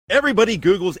Everybody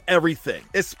Googles everything,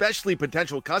 especially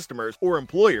potential customers or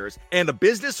employers, and a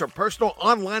business or personal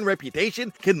online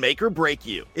reputation can make or break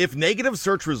you. If negative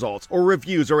search results or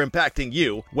reviews are impacting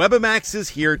you, Webamax is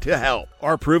here to help.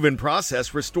 Our proven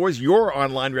process restores your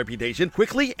online reputation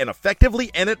quickly and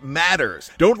effectively, and it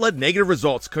matters. Don't let negative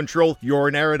results control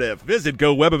your narrative. Visit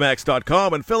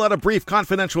GoWebamax.com and fill out a brief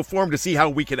confidential form to see how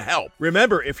we can help.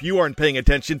 Remember, if you aren't paying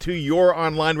attention to your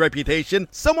online reputation,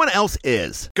 someone else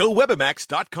is.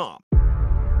 GoWebamax.com.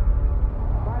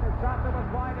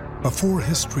 Before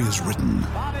history is written,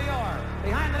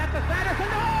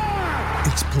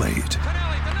 it's played.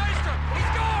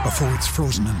 Before it's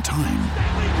frozen in time,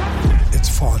 it's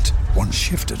fought one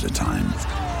shift at a time.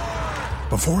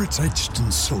 Before it's etched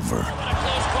in silver,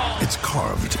 it's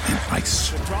carved in ice.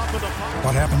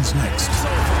 What happens next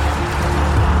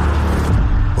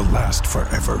will last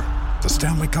forever. The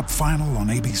Stanley Cup Final on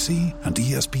ABC and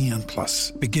ESPN Plus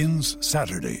begins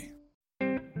Saturday.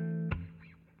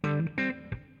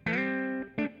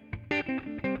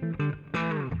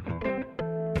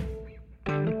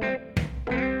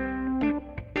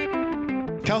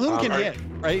 Calhoun can hit,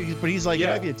 right? But he's like,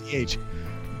 yeah, be a DH.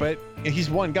 But he's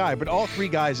one guy. But all three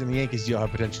guys in the Yankees deal have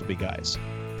potential to be guys.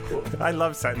 I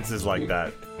love sentences like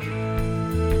that.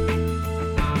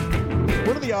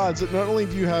 What are the odds that not only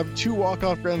do you have 2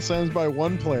 walk-off grand slams by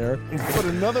one player, but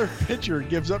another pitcher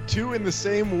gives up 2 in the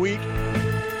same week?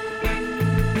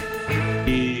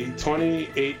 The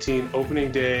 2018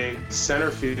 opening day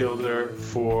center fielder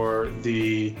for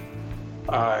the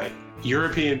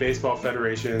European Baseball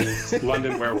Federation's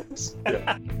London Werewolves.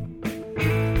 Yeah.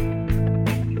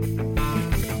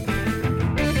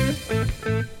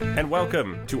 And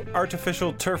welcome to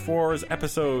Artificial Turf Wars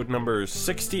episode number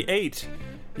 68.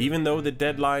 Even though the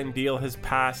deadline deal has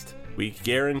passed, we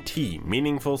guarantee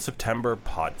meaningful September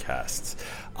podcasts.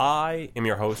 I am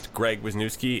your host, Greg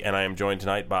Wisniewski, and I am joined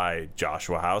tonight by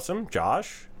Joshua Howsam.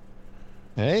 Josh.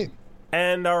 Hey.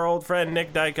 And our old friend,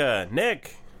 Nick Dyka.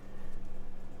 Nick.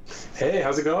 Hey,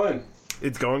 how's it going?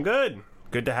 It's going good.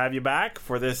 Good to have you back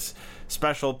for this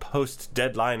special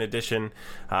post-deadline edition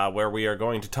where we are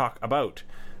going to talk about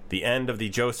the end of the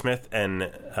Joe Smith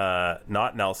and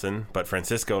not Nelson, but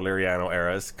Francisco Liriano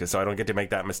eras, so I don't get to make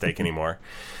that mistake anymore.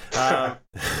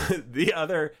 The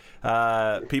other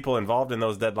people involved in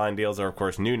those deadline deals are, of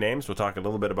course, new names. We'll talk a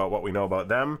little bit about what we know about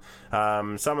them.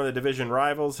 Some of the division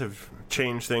rivals have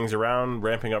changed things around,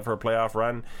 ramping up for a playoff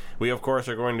run. We, of course,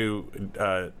 are going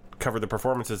to cover the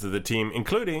performances of the team,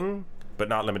 including, but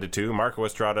not limited to, Marco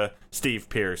Estrada, Steve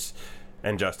Pearce,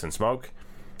 and Justin Smoke.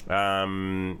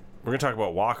 We're going to talk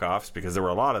about walk-offs because there were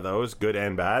a lot of those, good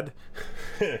and bad.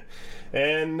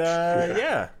 And,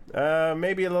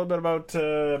 maybe a little bit about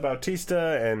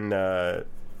Bautista and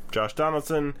Josh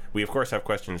Donaldson. We, of course, have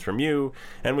questions from you,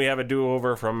 and we have a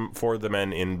do-over for the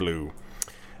men in blue.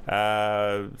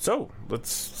 So,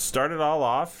 let's start it all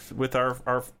off with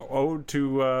our ode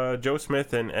to Joe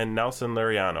Smith and Nelson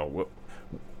Liriano.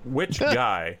 Which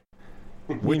guy?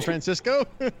 Which Francisco?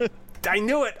 I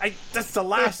knew it. That's the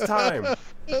last time.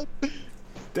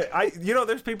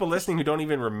 There's people listening who don't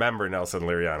even remember Nelson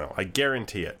Liriano. I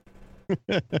guarantee it.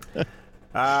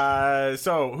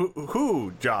 So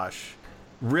who, Josh,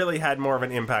 really had more of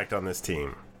an impact on this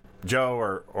team, Joe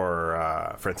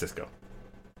or Francisco?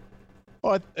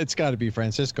 Well, it's got to be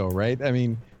Francisco, right? I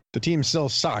mean, the team still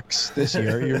sucks this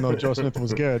year, even though Joe Smith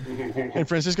was good, and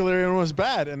Francisco Liriano was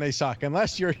bad, and they suck. And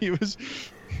last year he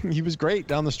was great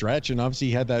down the stretch, and obviously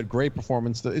he had that great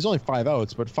performance. It's only 5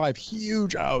 outs, but 5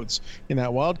 huge outs in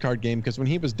that wild card game, because when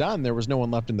he was done, there was no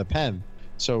one left in the pen.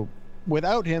 So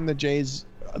without him, the Jays,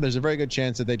 there's a very good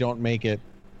chance that they don't make it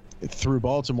through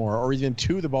Baltimore or even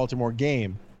to the Baltimore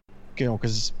game,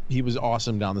 because he was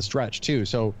awesome down the stretch too.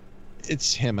 So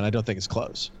it's him, and I don't think it's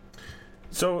close.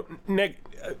 So, Nick,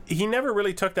 he never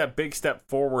really took that big step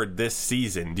forward this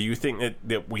season. Do you think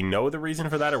that we know the reason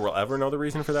for that, or we'll ever know the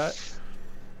reason for that?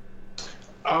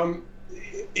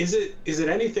 Is it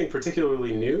anything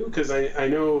particularly new? Because I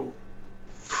know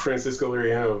Francisco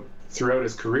Liriano throughout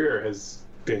his career has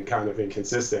been kind of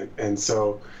inconsistent, and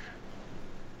so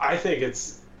I think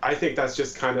that's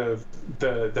just kind of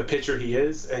the pitcher he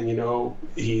is, and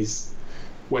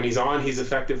when he's on, he's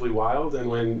effectively wild, and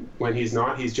when he's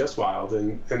not, he's just wild,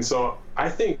 and so I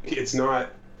think it's not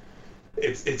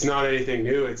anything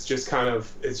new. It's just kind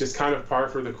of par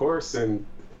for the course, and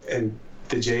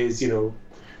the Jays,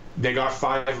 they got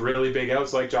 5 really big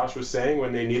outs, like Josh was saying,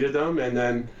 when they needed them, and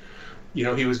then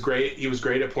he was great. He was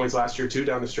great at points last year too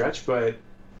down the stretch, but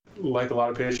like a lot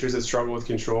of pitchers that struggle with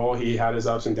control, he had his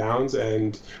ups and downs.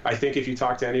 And I think if you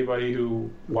talk to anybody who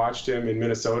watched him in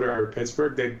Minnesota or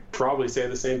Pittsburgh, they'd probably say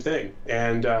the same thing.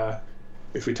 And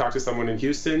if we talk to someone in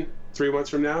Houston 3 months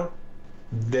from now,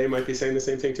 they might be saying the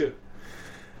same thing too.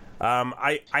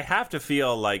 I have to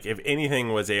feel like if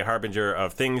anything was a harbinger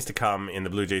of things to come in the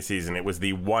Blue Jay season, it was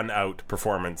the one-out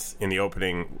performance in the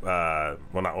opening, well,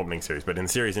 not opening series, but in the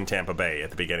series in Tampa Bay at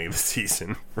the beginning of the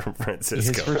season from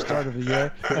Francisco. His first start of the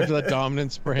year after that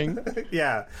dominant spring.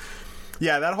 Yeah,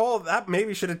 that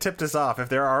maybe should have tipped us off if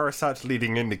there are such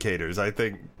leading indicators. I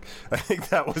think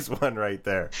that was one right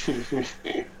there.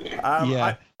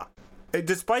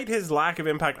 Despite his lack of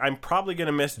impact, I'm probably going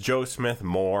to miss Joe Smith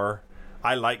more.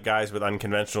 I like guys with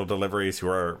unconventional deliveries who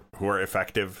are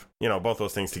effective. You know, both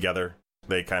those things together,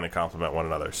 they kind of complement one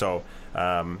another. So,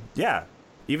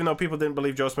 even though people didn't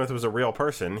believe Joe Smith was a real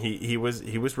person, he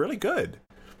was really good.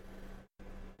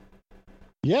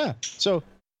 Yeah. So,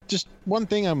 just one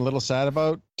thing I'm a little sad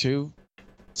about too.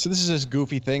 So this is this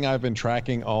goofy thing I've been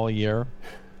tracking all year.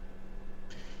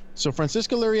 So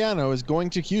Francisco Liriano is going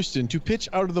to Houston to pitch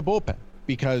out of the bullpen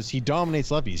because he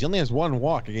dominates lefties. He only has one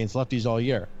walk against lefties all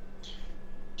year.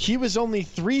 He was only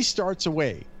 3 starts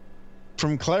away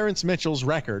from Clarence Mitchell's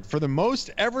record for the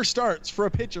most ever starts for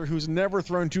a pitcher who's never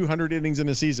thrown 200 innings in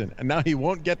a season. And now he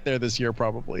won't get there this year,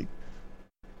 probably.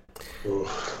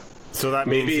 Oof. So that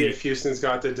means maybe if Houston's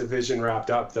got the division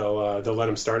wrapped up, they'll let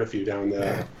him start a few down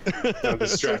the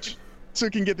stretch. So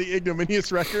he can get the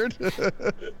ignominious record?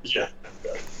 Yeah.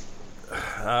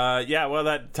 Well,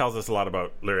 that tells us a lot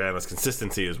about Liriano's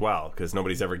consistency as well, because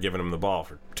nobody's ever given him the ball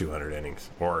for 200 innings,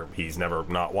 or he's never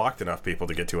not walked enough people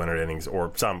to get 200 innings,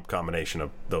 or some combination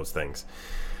of those things.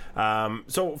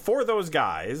 So for those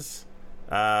guys,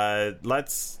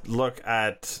 let's look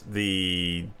at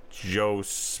the Joe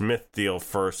Smith deal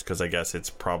first, because I guess it's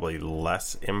probably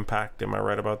less impact. Am I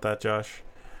right about that, Josh?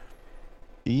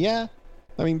 Yeah.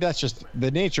 I mean, that's just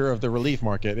the nature of the relief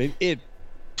market. It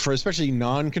for especially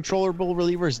non-controllable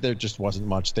relievers, there just wasn't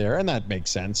much there, and that makes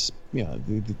sense. You know,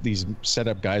 these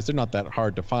setup guys, they're not that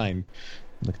hard to find.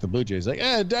 Look at the Blue Jays, like,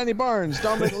 Danny Barnes,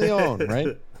 Dominic Leone,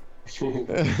 right?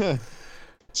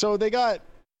 So they got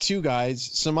 2 guys.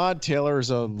 Samad Taylor is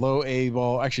a low A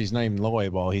ball. Actually, he's not even low A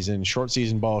ball. He's in short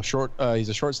season ball. He's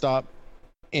a shortstop.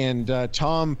 And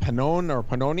Tom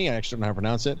Pannoni, I actually don't know how to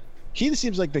pronounce it. He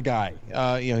seems like the guy.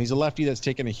 He's a lefty that's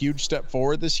taken a huge step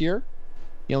forward this year.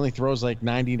 He only throws like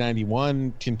 90,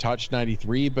 91, can touch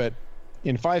 93, but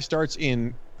in 5 starts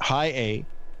in high A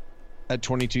at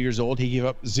 22 years old, he gave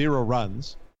up 0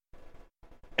 runs.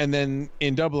 And then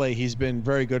in double A, he's been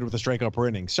very good with the strikeout per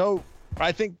inning. So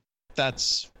I think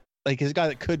that's like his guy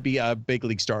that could be a big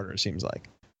league starter, it seems like.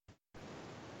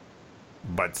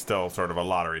 But still sort of a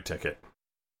lottery ticket,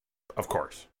 of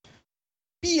course.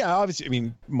 Yeah, obviously. I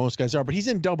mean, most guys are, but he's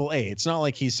in double A. It's not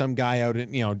like he's some guy out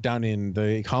in, down in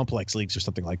the complex leagues or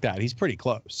something like that. He's pretty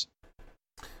close.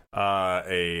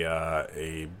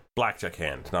 A blackjack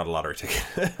hand, not a lottery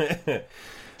ticket.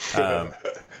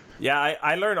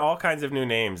 I learned all kinds of new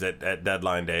names at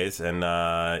deadline days, and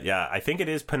I think it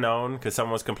is Pannone, because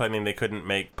someone was complaining they couldn't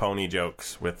make pony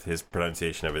jokes with his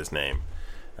pronunciation of his name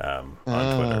on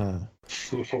Twitter.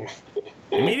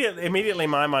 Immediately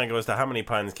my mind goes to how many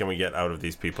puns can we get out of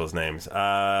these people's names,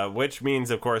 which means,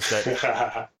 of course,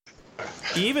 that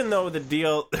even though the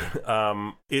deal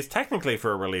is technically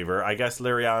for a reliever, I guess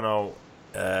Liriano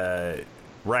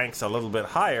ranks a little bit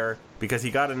higher because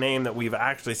he got a name that we've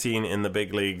actually seen in the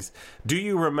big leagues. Do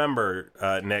you remember,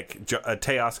 Nick,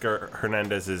 Teoscar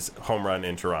Hernandez's home run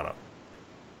in Toronto?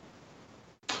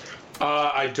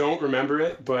 I don't remember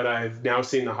it, but I've now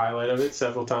seen the highlight of it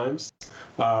several times.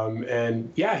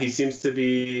 He seems to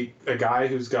be a guy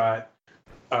who's got,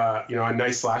 a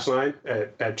nice slash line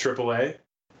at AAA.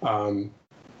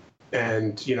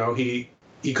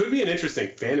 He could be an interesting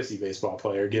fantasy baseball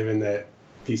player, given that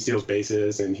he steals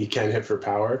bases and he can hit for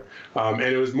power. And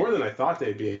it was more than I thought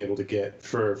they'd be able to get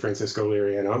for Francisco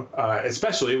Liriano,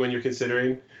 especially when you're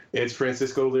considering it's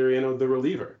Francisco Liriano, the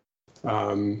reliever.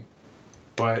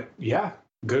 But yeah,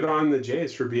 good on the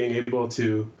Jays for being able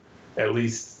to at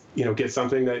least, get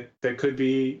something that could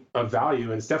be of value.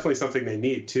 And it's definitely something they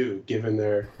need too, given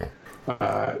their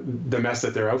the mess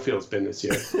that their outfield's been this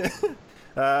year.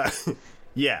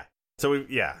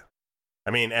 I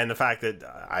mean, and the fact that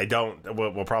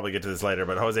we'll probably get to this later,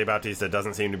 but Jose Bautista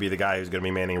doesn't seem to be the guy who's going to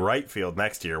be manning right field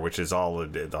next year, which is all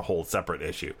the whole separate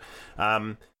issue.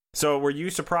 So were you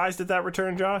surprised at that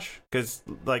return, Josh? Because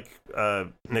like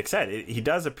Nick said, he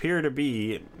does appear to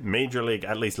be major league,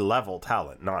 at least level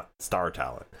talent, not star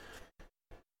talent.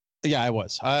 Yeah, I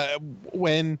was.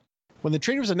 When the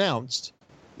trade was announced,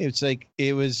 It's like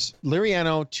it was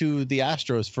Liriano to the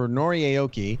Astros for Nori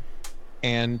Aoki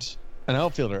and an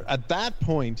outfielder. At that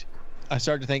point, I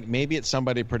started to think maybe it's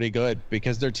somebody pretty good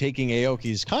because they're taking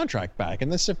Aoki's contract back,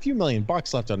 and there's a few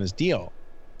 $1,000,000 left on his deal,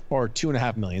 or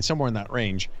 $2.5 million, somewhere in that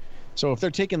range. So if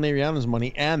they're taking Liriano's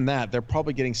money and that, they're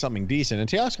probably getting something decent. And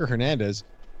Teoscar Hernandez,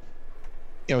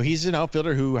 he's an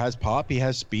outfielder who has pop, he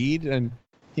has speed, and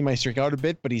he might strike out a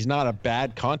bit, but he's not a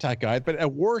bad contact guy. But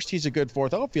at worst, he's a good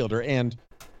fourth outfielder. And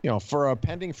for a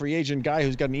pending free agent guy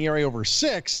who's got an ERA over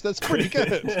 6, that's pretty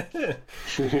good.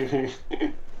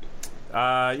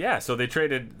 So they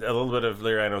traded a little bit of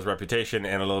Liriano's reputation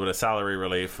and a little bit of salary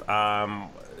relief.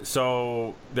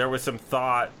 So there was some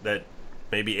thought that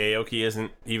maybe Aoki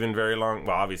isn't even very long.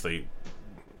 Well, obviously,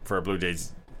 for Blue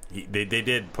Jays, they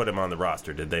did put him on the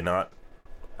roster, did they not?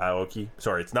 Aoki?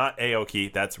 Sorry, it's not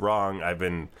Aoki. That's wrong.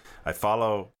 I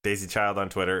follow Daisy Child on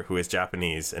Twitter, who is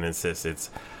Japanese, and insists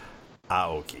it's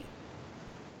Aoki.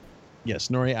 Yes,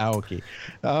 Nori Aoki.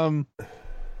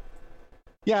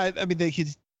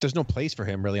 There's no place for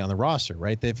him really on the roster,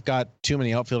 right? They've got too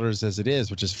many outfielders as it is,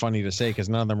 which is funny to say because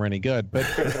none of them are any good. But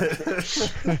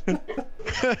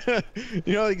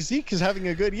Zeke is having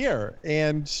a good year,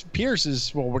 and Pierce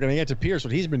is. Well, we're going to get to Pierce,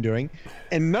 what he's been doing,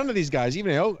 and none of these guys,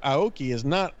 even Aoki,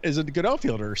 is a good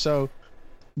outfielder. So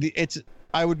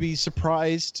I would be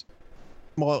surprised.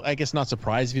 Well, I guess not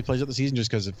surprised if he plays out the season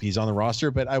just because if he's on the roster,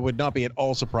 but I would not be at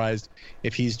all surprised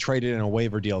if he's traded in a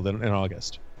waiver deal in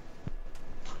August.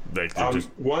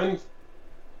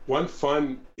 One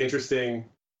fun, interesting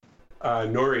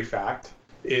Nori fact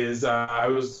is I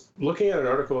was looking at an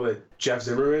article that Jeff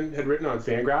Zimmerman had written on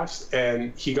Fangraphs,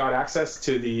 and he got access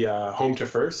to the home to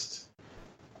first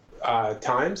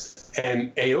times,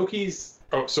 and Aoki's.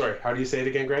 Oh, sorry. How do you say it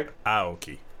again, Greg?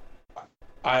 Aoki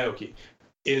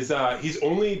is he's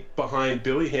only behind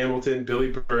Billy Hamilton,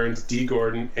 Billy Burns, D.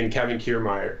 Gordon, and Kevin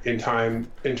Kiermaier in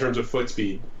terms of foot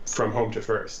speed from home to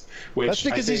first. Which that's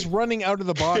because he's running out of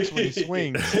the box when he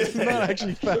swings. He's not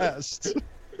actually fast.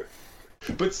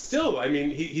 But still, I mean,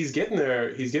 he's getting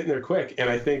there. He's getting there quick. And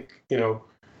I think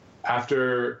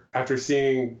after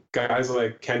seeing guys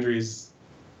like Kendrys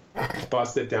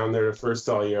bust it down there to first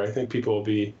all year, I think people will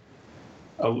be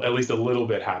at least a little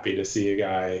bit happy to see a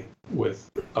guy with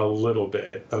a little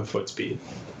bit of foot speed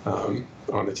on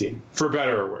the team, for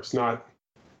better or worse. Not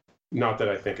that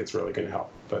I think it's really going to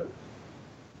help, but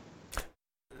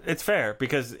it's fair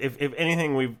because if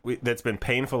anything that's been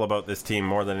painful about this team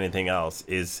more than anything else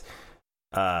is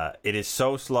it is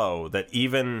so slow that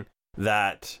even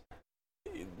that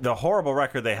the horrible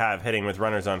record they have hitting with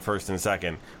runners on first and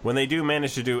second, when they do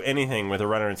manage to do anything with a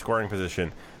runner in scoring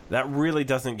position, that really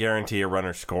doesn't guarantee a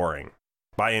runner scoring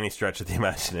by any stretch of the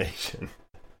imagination.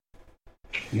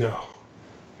 No.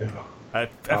 I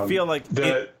feel like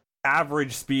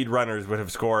average speed runners would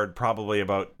have scored probably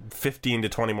about 15 to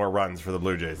 20 more runs for the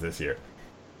Blue Jays this year.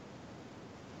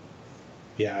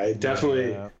 Yeah, it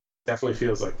definitely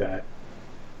feels like that.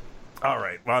 All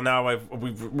right. Well, now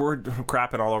we're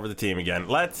crapping all over the team again.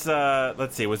 Let's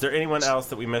see. Was there anyone else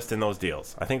that we missed in those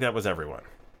deals? I think that was everyone.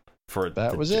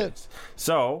 That was it.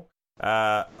 So,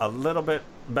 a little bit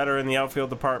better in the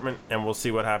outfield department, and we'll see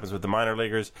what happens with the minor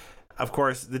leaguers. Of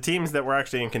course, the teams that were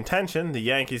actually in contention, the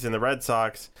Yankees and the Red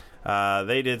Sox,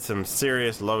 they did some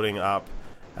serious loading up.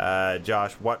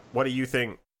 Josh, what do you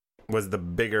think was the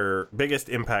biggest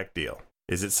impact deal?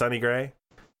 Is it Sonny Gray?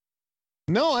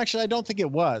 No, actually, I don't think it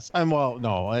was.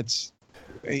 No,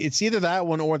 it's either that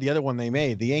one or the other one they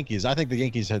made, the Yankees. I think the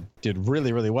Yankees did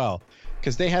really, really well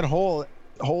because they had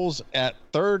holes at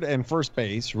third and first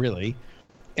base, really,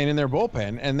 and in their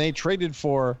bullpen, and they traded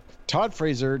for Todd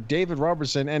Frazier, David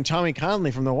Robertson, and Tommy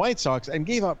Conley from the White Sox and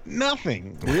gave up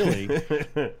nothing, really.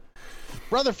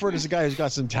 Rutherford is a guy who's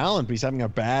got some talent, but he's having a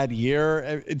bad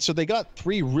year. And so they got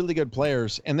 3 really good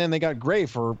players, and then they got Gray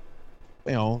for,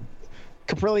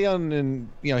 Caprillion, and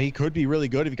he could be really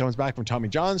good if he comes back from Tommy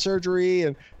John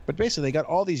surgery. But basically, they got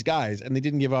all these guys, and they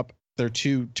didn't give up their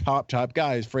 2 top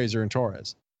guys, Frazier and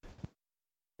Torres.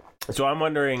 So I'm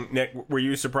wondering, Nick, were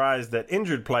you surprised that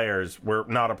injured players were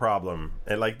not a problem?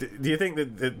 And do you think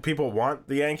that people want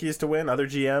the Yankees to win? Other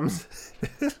GMs?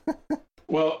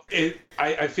 Well,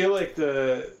 I feel like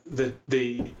the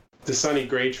Sonny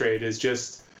Gray trade is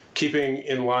just keeping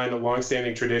in line a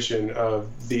longstanding tradition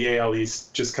of the AL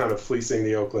East just kind of fleecing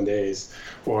the Oakland A's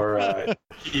or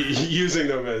using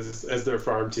them as their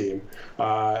farm team.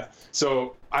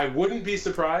 So I wouldn't be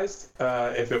surprised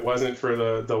if it wasn't for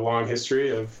the long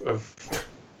history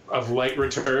of light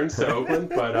returns to Oakland.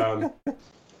 But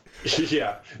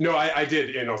yeah, no, I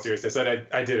did, in all seriousness,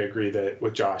 I did agree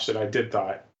with Josh that I did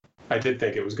I did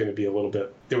think it was going to be a little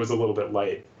bit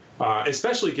light,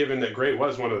 especially given that Gray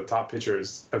was one of the top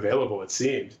pitchers available, it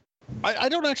seemed. I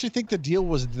don't actually think the deal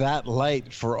was that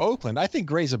light for Oakland. I think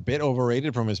Gray's a bit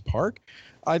overrated from his park.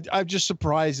 I'm just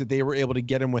surprised that they were able to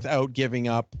get him without getting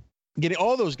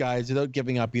all those guys without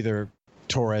giving up either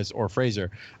Torres or Fraser.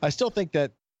 I still think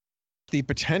that the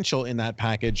potential in that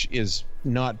package is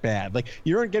not bad. Like,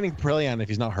 you aren't getting Brilliant if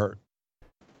he's not hurt.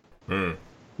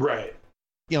 Right.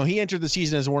 You know, he entered the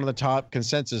season as one of the top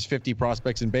consensus 50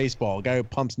 prospects in baseball, a guy who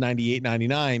pumps 98,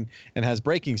 99 and has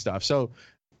breaking stuff. So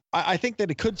I think that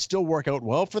it could still work out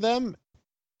well for them.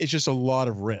 It's just a lot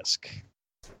of risk.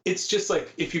 It's just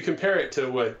like, if you compare it to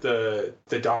what the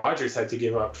Dodgers had to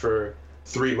give up for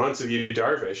 3 months of Yu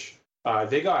Darvish,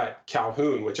 they got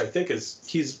Calhoun, which I think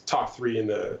he's top 3 in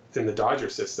the Dodger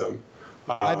system.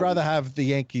 I'd rather have the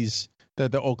Yankees,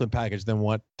 the Oakland package, than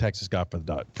what Texas got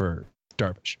for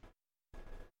Darvish.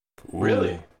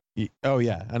 Really? Oh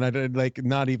yeah, and I did, like,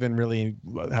 not even really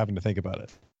having to think about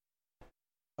it.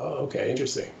 Oh, okay,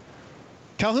 interesting.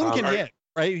 Calhoun can hit,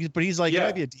 right? But he's like, he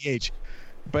might be a DH,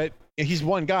 but he's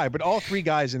one guy. But all 3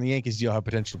 guys in the Yankees deal have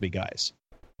potential to be guys.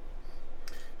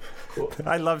 Cool.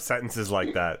 I love sentences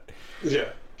like that. Yeah.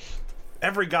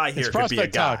 Every guy here It's could be a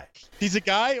prospect guy. talk. He's a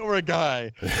guy or a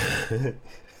guy.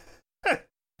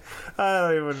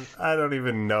 I don't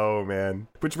even know, man.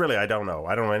 Which really, I don't know.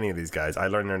 I don't know any of these guys. I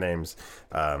learned their names,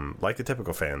 like the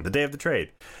typical fan, the day of the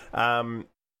trade.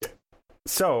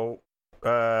 So,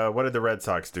 what did the Red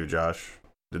Sox do, Josh?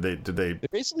 Did they? They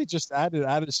basically just added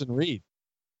Addison Reed.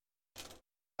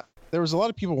 There was a lot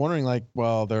of people wondering, like,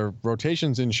 well, their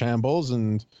rotation's in shambles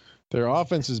and their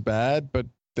offense is bad, but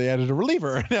they added a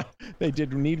reliever. Now, they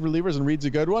did need relievers, and Reed's a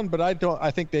good one, but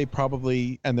I think they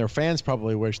probably, and their fans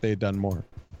probably, wish they had done more.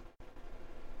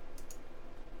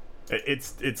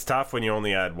 It's tough when you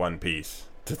only add one piece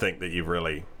to think that you've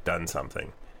really done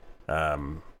something,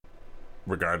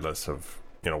 regardless of,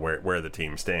 you know, where the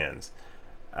team stands.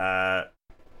 Yeah,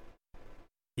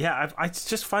 I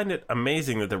just find it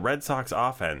amazing that the Red Sox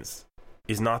offense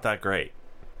is not that great.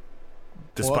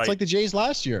 Well, it's like the Jays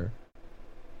last year.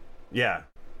 Yeah,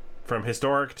 from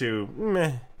historic to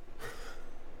meh.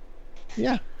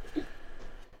 Yeah.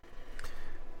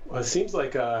 Well, it seems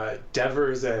like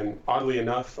Devers, and oddly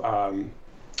enough,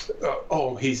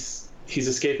 he's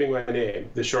escaping my name.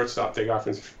 The shortstop they got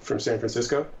from San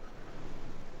Francisco.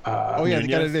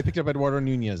 They picked up Eduardo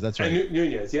Nunez. That's right.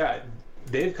 Nunez, yeah.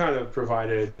 They've kind of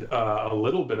provided a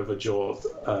little bit of a jolt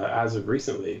as of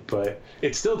recently, but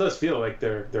it still does feel like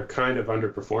they're kind of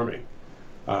underperforming.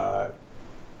 But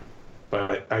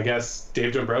I guess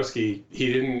Dave Dombrowski,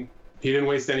 he didn't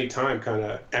waste any time kind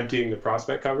of emptying the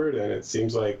prospect cupboard, and it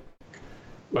seems like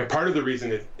part of the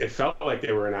reason it felt like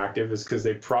they were inactive is because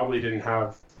they probably didn't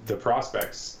have the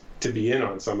prospects to be in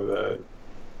on some of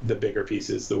the bigger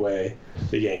pieces the way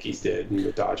the Yankees did and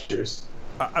the Dodgers.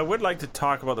 I would like to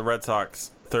talk about the Red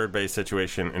Sox third base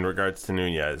situation in regards to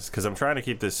Nunez, because I'm trying to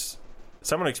keep this.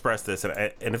 Someone expressed this,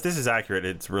 and if this is accurate,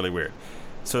 it's really weird.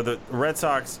 So the Red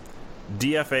Sox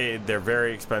DFA'd their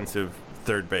very expensive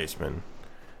third baseman,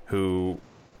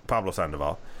 Pablo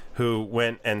Sandoval, who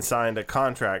went and signed a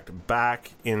contract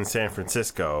back in San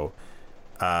Francisco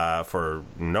for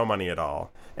no money at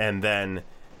all, and then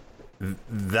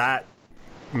that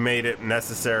made it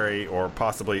necessary or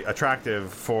possibly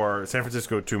attractive for San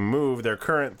Francisco to move their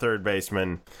current third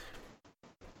baseman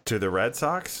to the Red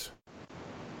Sox.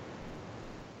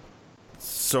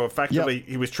 So effectively,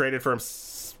 He was traded for him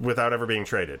without ever being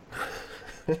traded.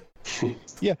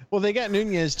 Yeah, well, they got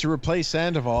Nunez to replace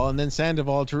Sandoval, and then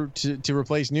Sandoval to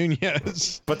replace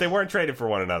Nunez. But they weren't traded for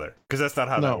one another, because that's not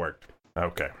how that worked.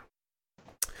 Okay.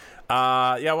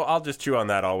 Well, I'll just chew on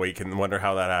that all week and wonder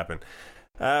how that happened.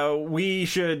 We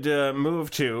should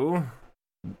move to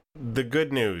the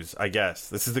good news, I guess.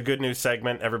 This is the good news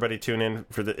segment. Everybody tune in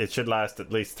for it should last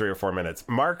at least 3 or 4 minutes.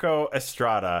 Marco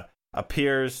Estrada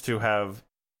appears to have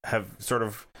sort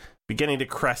of beginning to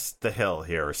crest the hill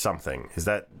here or something. Is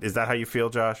that how you feel,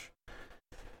 Josh?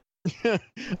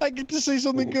 I get to say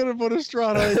something good about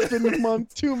Estrada. It's been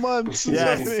 2 months since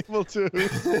I've been able to.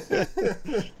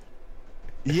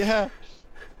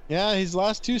 Yeah, his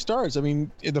last 2 starts. I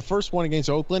mean, in the first one against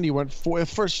Oakland, he went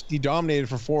he dominated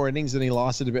for 4 innings, then he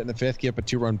lost it a bit in the 5th, gave up a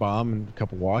 2-run bomb and a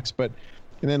couple walks. And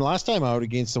then last time out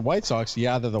against the White Sox,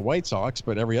 they're the White Sox,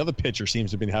 but every other pitcher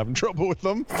seems to have been having trouble with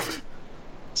them.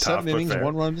 7 innings,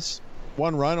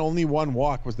 1 run, only 1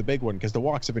 walk was the big one, because the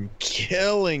walks have been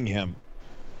killing him.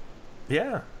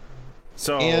 Yeah.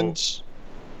 So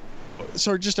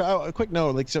just a quick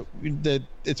note,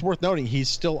 it's worth noting he's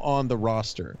still on the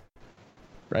roster,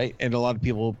 right? And a lot of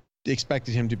people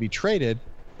expected him to be traded.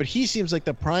 but he seems like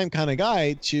the prime kind of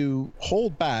guy to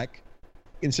hold back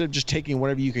instead of just taking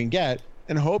whatever you can get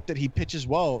and hope that he pitches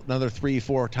well another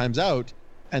 3-4 times out,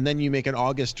 and then you make an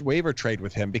August waiver trade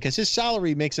with him because his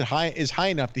salary makes it high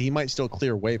enough that he might still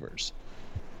clear waivers.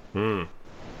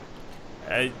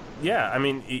 Yeah, I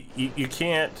mean, you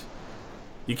can't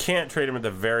trade him at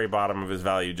the very bottom of his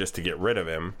value just to get rid of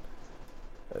him.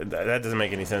 That doesn't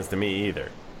make any sense to me either.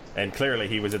 And clearly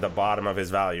he was at the bottom of his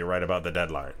value right about the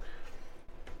deadline.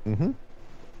 Mm-hmm.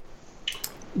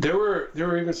 There were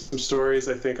even some stories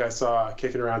I think I saw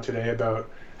kicking around today about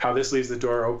how this leaves the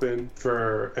door open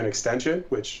for an extension,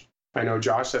 which I know,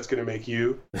 Josh, that's going to make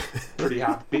you pretty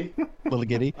happy. Little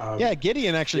Giddy. Yeah,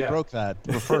 Gideon actually broke that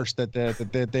the first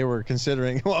that they were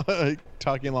considering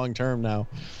talking long term now.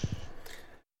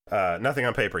 Nothing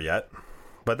on paper yet,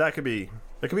 but that could be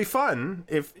fun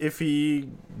if he,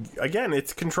 again,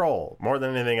 it's control more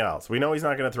than anything else. We know he's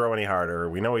not going to throw any harder.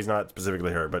 We know he's not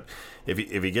specifically hurt, but if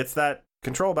he gets that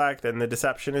control back, then the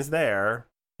deception is there,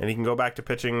 and he can go back to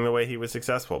pitching the way he was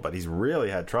successful. But he's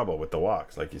really had trouble with the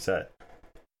walks, like you said.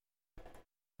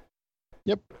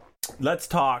 Yep. Let's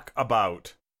talk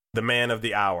about the man of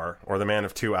the hour, or the man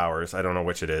of 2 hours. I don't know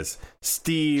which it is.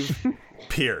 Steve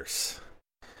Pearce.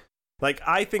 Like,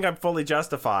 I think I'm fully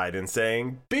justified in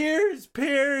saying, Pierce!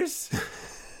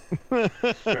 Run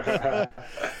it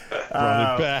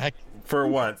back. For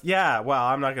once. Yeah, well,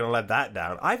 I'm not going to let that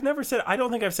down. I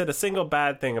don't think I've said a single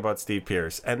bad thing about Steve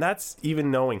Pearce, and that's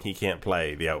even knowing he can't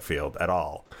play the outfield at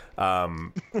all. All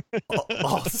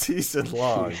season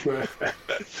long.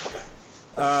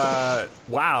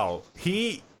 Wow.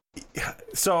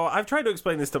 So I've tried to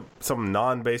explain this to some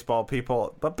non-baseball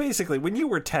people, but basically, when you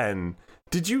were 10,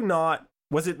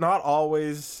 was it not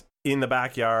always in the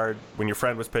backyard when your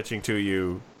friend was pitching to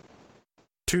you,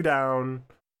 2 down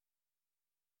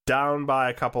by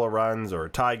a couple of runs or a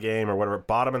tie game or whatever,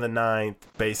 bottom of the 9th,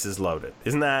 bases loaded?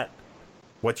 Isn't that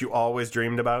what you always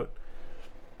dreamed about?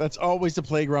 That's always the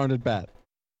playground at bat.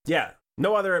 Yeah.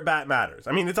 No other at bat matters.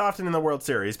 I mean, it's often in the World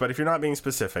Series, but if you're not being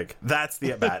specific, that's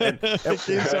the at bat. Game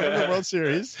 7 of the World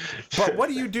Series. But what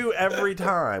do you do every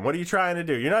time? What are you trying to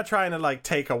do? You're not trying to like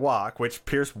take a walk, which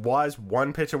Pierce was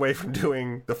 1 pitch away from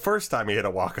doing the first time he hit a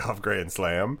walk-off grand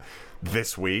slam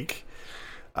this week.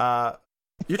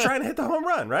 You're trying to hit the home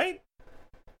run, right?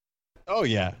 Oh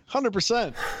yeah,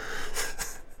 100%.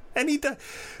 And he did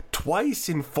twice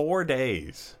in 4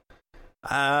 days.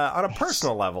 On a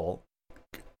personal level,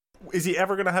 is he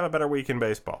ever going to have a better week in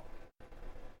baseball?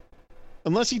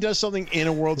 Unless he does something in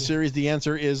a World Series, the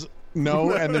answer is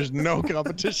no, and there's no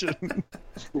competition.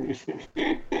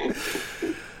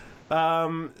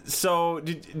 So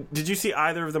did you see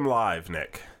either of them live,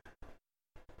 Nick?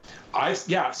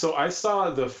 So I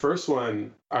saw the first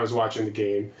one. I was watching the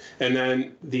game, and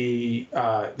then the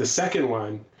second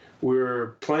one,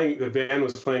 the band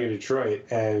was playing in Detroit,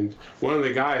 and one of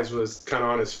the guys was kind of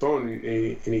on his phone, and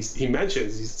he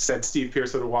said Steve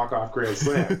Pearce had a walk-off grand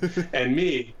slam, and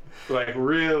me, like,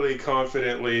 really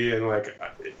confidently, and like,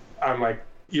 I'm like,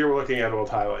 you're looking at old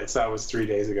highlights. That was 3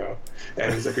 days ago.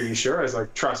 And he's like, are you sure? I was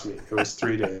like, trust me, it was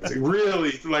 3 days. Like,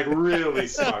 really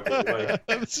smugly. Like,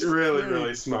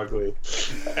 really smugly.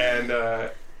 And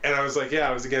I was like, yeah,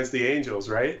 I was against the Angels,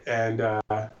 right? And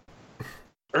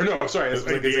or no, sorry, it was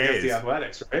against the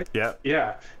Athletics, right? Yeah.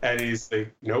 Yeah. And he's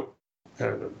like, nope.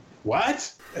 And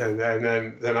what? And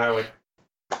then I like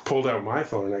pulled out my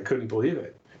phone and I couldn't believe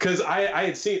it. Because I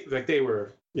had seen, like, they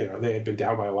had been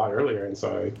down by a lot earlier, and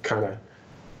so I kind of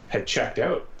had checked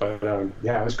out. But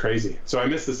yeah, it was crazy. So I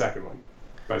missed the second one,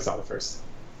 but I saw the first.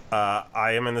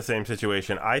 I am in the same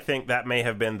situation. I think that may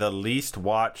have been the least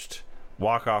watched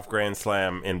walk-off grand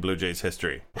slam in Blue Jays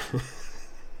history.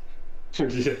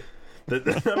 Yeah.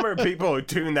 The number of people who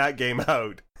tuned that game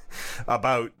out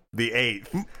about the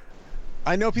 8th.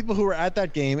 I know people who were at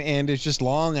that game, and it's just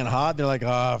long and hot. They're like,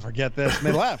 oh, forget this. And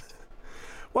they left.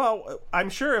 Well, I'm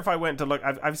sure if I went to look,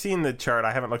 I've seen the chart.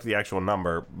 I haven't looked at the actual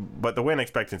number, but the win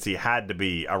expectancy had to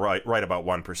be right about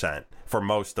 1% for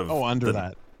most of. Oh, under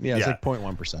that, yeah, it's like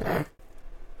 0.1%.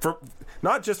 For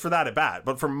not just for that at bat,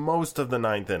 but for most of the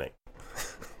 9th inning.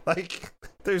 Like,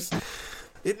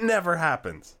 it never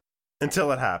happens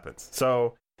until it happens.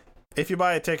 So, if you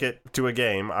buy a ticket to a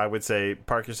game, I would say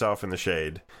park yourself in the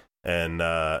shade and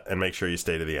make sure you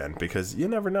stay to the end, because you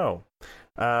never know.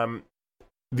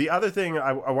 The other thing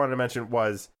I wanted to mention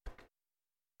was,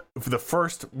 for the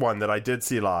first one that I did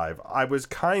see live, I was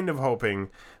kind of hoping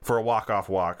for a walk-off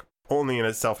walk, only in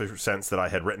a selfish sense that I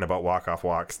had written about walk-off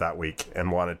walks that week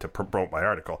and wanted to promote my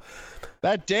article.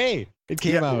 That day it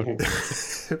came out.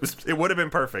 It would have been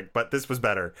perfect, but this was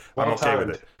better. I'm okay with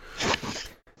it.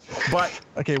 But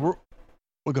okay,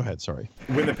 Well, go ahead. Sorry.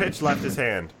 When the pitch left his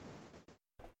hand,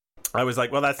 I was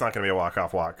like, well, that's not going to be a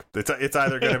walk-off walk. It's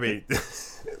either going to be...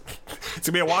 it's going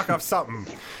to be a walk-off something,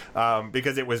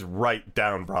 because it was right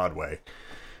down Broadway.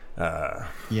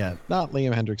 Yeah, not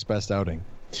Liam Hendriks' best outing.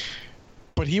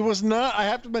 But he was not, I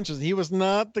have to mention, he was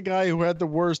not the guy who had the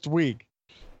worst week.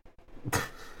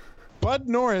 Bud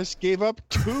Norris gave up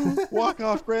 2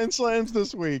 walk-off grand slams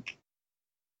this week.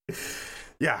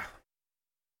 Yeah.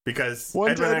 Because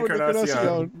one to Edwin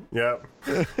Encarnacion. Yep.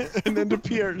 And then to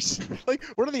Pierce. Like,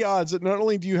 what are the odds that not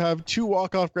only do you have 2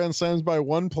 walk-off grand slams by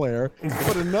one player,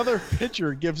 but another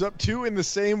pitcher gives up 2 in the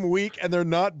same week, and they're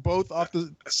not both off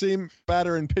the same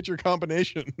batter and pitcher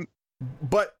combination?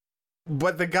 But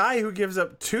the guy who gives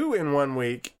up 2 in 1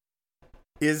 week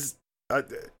is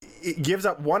it gives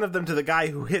up one of them to the guy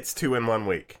who hits 2 in 1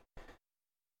 week.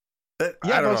 Yeah,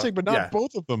 I was saying, but not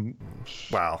both of them.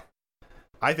 Wow.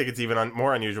 I think it's even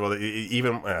more unusual that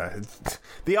even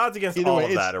the odds against Either all way,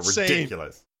 of that are insane.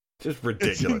 ridiculous. Just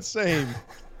ridiculous. It's insane.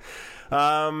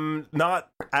 Not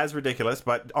as ridiculous,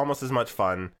 but almost as much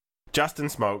fun. Justin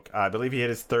Smoke, I believe he hit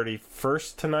his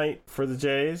 31st tonight for the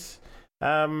Jays,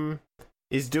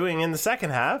 is doing in the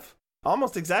second half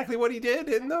almost exactly what he did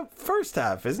in the first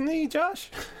half, isn't he,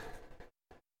 Josh?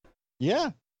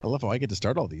 Yeah. I love how I get to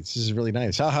start all these. This is really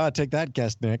nice. Haha, take that,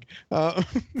 guest Nick.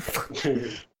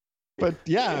 But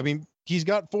yeah, I mean, he's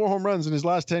got 4 home runs in his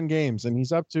last 10 games, and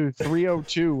he's up to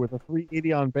 302 with a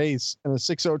 380 on base and a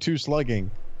 602 slugging.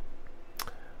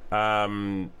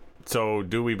 So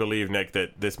do we believe, Nick,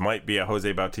 that this might be a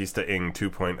Jose Bautista-ing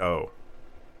 2.0?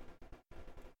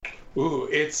 Ooh,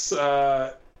 it's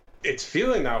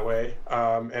feeling that way,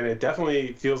 and it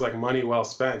definitely feels like money well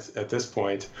spent at this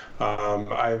point.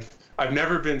 I've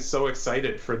never been so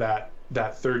excited for that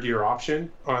third year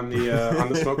option on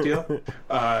the Smoke deal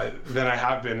than I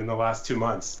have been in the last 2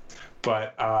 months.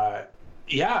 But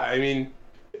yeah, I mean,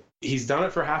 he's done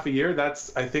it for half a year.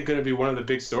 That's, I think, going to be one of the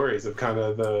big stories of kind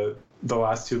of the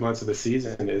last 2 months of the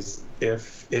season, is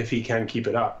if he can keep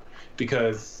it up,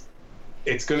 because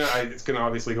it's gonna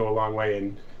obviously go a long way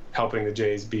in helping the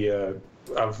Jays be a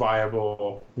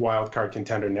viable wild card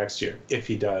contender next year, if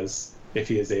he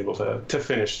is able to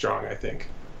finish strong, I think.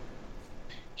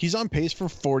 He's on pace for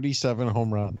 47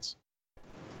 home runs.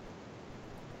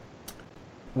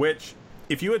 Which,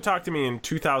 if you had talked to me in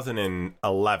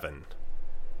 2011,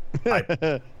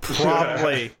 I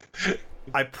probably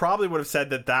would have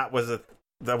said that was a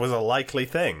likely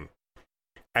thing.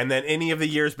 And then any of the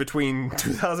years between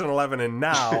 2011 and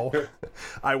now,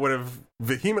 I would have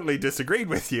vehemently disagreed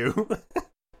with you.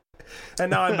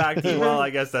 And now I'm back to, well, I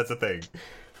guess that's a thing.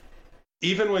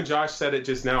 Even when Josh said it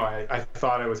just now, I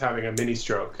thought I was having a mini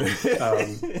stroke. Yeah,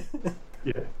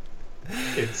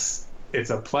 it's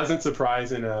a pleasant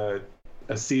surprise in a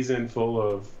season full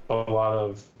of a lot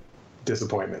of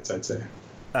disappointments, I'd say.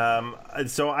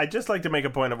 So I'd just like to make a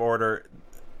point of order.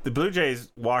 The Blue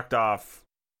Jays walked off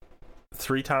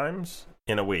 3 times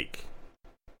in a week.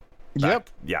 Yep.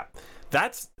 Yeah.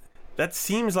 That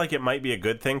seems like it might be a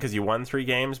good thing because you won 3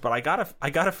 games, but I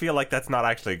gotta feel like that's not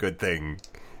actually a good thing.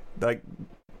 Like,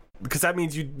 because that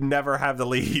means you never have the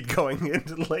lead going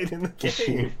into late in the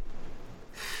game.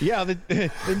 Yeah, they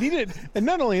needed, and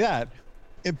not only that,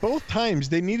 at both times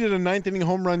they needed a 9th inning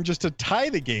home run just to tie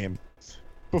the game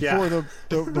before the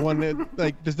one that,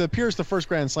 like, the Pierce, the first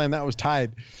grand slam, that was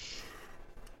tied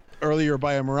earlier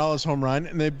by a Morales home run,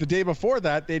 and the day before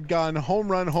that they'd gone home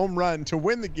run to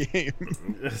win the game.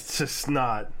 It's just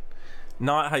not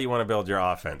how you want to build your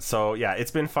offense. So yeah,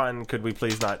 it's been fun. Could we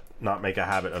please not make a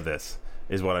habit of this,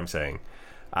 is what I'm saying.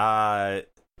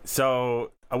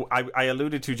 So I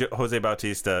alluded to Jose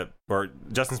Bautista, or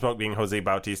Justin Smoke being Jose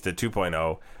Bautista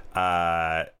 2.0.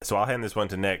 So I'll hand this one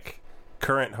to Nick.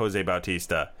 Current Jose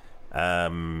Bautista.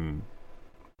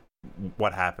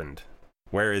 What happened?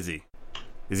 Where is he?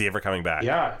 Is he ever coming back?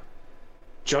 Yeah.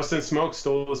 Justin Smoke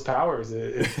stole his powers,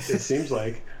 it seems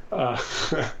like.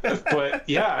 But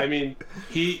yeah, I mean,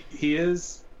 he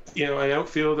is, an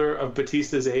outfielder of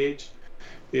Bautista's age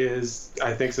is,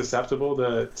 I think, susceptible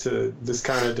to this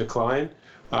kind of decline.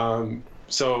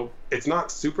 So it's not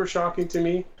super shocking to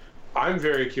me. I'm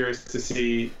very curious to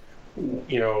see,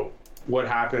 what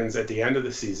happens at the end of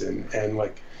the season, and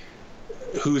like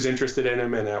who's interested in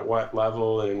him and at what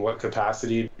level and in what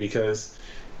capacity, because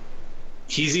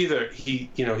he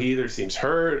either seems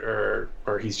hurt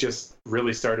or he's just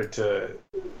really started to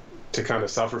kind of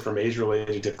suffer from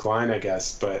age-related decline, I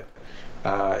guess. But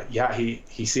yeah,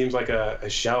 he seems like a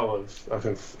shell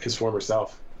of his former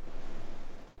self.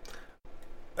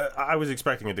 I was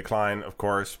expecting a decline, of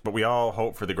course, but we all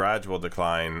hope for the gradual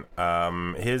decline.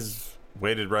 His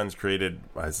weighted runs created,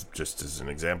 as an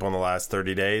example, in the last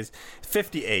 30 days,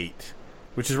 58,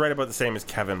 which is right about the same as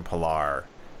Kevin Pillar.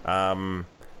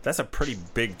 That's a pretty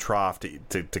big trough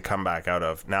to come back out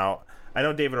of. Now, I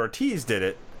know David Ortiz did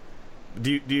it.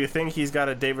 Do you think he's got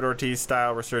a David Ortiz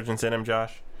style resurgence in him,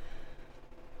 Josh?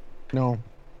 No.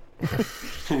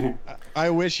 I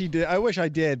wish he did. I wish I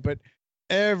did, but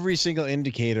every single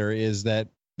indicator is that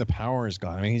the power is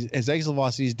gone. I mean, his exit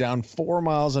velocity is down 4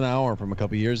 miles an hour from a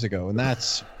couple of years ago, and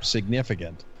that's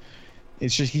significant.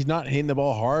 It's just he's not hitting the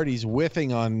ball hard. He's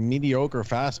whiffing on mediocre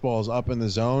fastballs up in the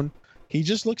zone. He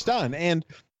just looks done. And,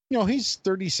 he's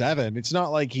 37. It's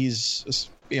not like he's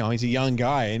a young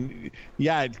guy. And,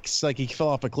 yeah, it's like he fell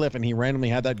off a cliff and he randomly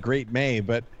had that great May.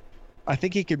 But I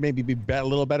think he could maybe be a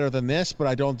little better than this, but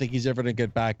I don't think he's ever going to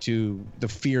get back to the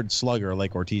feared slugger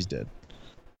like Ortiz did.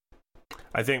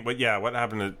 I think, what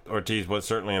happened to Ortiz was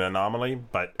certainly an anomaly,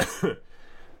 but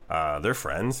they're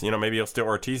friends. Maybe he'll steal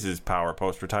Ortiz's power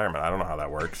post-retirement. I don't know how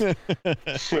that works.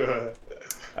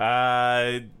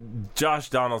 Josh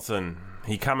Donaldson,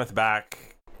 he cometh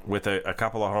back with a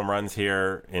couple of home runs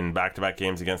here in back-to-back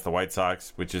games against the White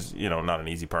Sox, which is, not an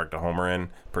easy park to homer in,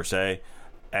 per se.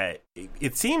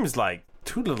 It seems like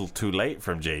too little too late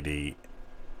from JD.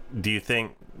 Do you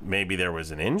think maybe there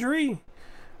was an injury?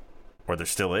 Or there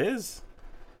still is?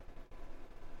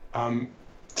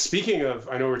 Speaking of,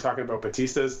 I know we're talking about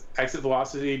Batista's exit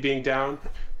velocity being down.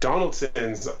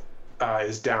 Donaldson's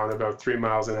is down about 3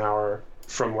 miles an hour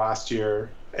from last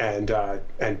year and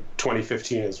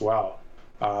 2015 as well.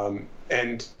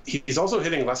 And he's also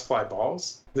hitting less fly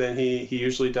balls than he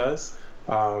usually does,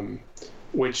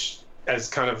 which, as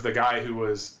kind of the guy who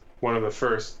was one of the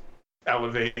first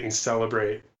elevate and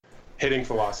celebrate hitting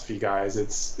philosophy guys,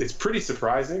 it's pretty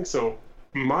surprising. So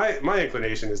my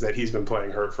inclination is that he's been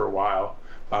playing hurt for a while,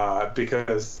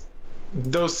 because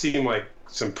those seem like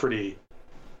some pretty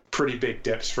big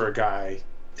dips for a guy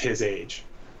his age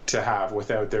to have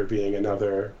without there being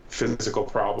another physical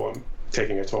problem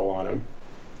taking a toll on him.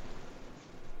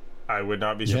 I would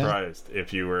not be surprised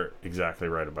if you were exactly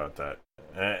right about that.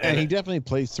 And he definitely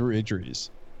plays through injuries.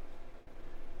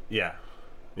 Yeah,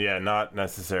 not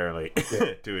necessarily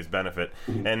to his benefit.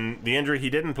 And the injury he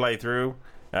didn't play through,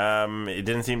 it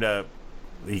didn't seem to.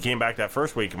 He came back that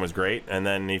first week and was great, and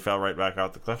then he fell right back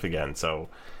off the cliff again. So,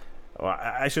 well,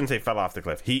 I shouldn't say fell off the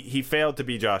cliff. He failed to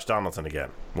be Josh Donaldson again.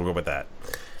 We'll go with that.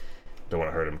 Don't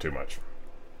want to hurt him too much.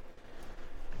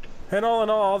 And all in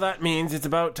all, that means it's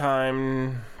about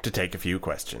time to take a few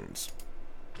questions.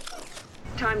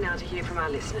 Time now to hear from our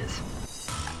listeners.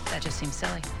 That just seems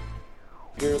silly.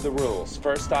 Here are the rules.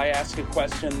 First I ask a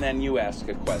question, then you ask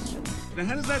a question. Now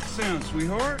how does that sound,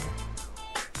 sweetheart?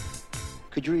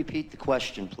 Could you repeat the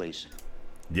question, please?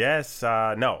 Yes,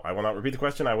 no, I will not repeat the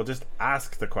question. I will just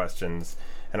ask the questions.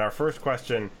 And our first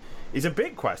question is a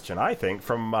big question, I think,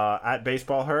 from at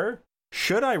Baseball Her.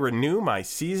 Should I renew my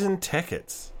season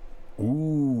tickets?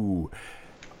 Ooh.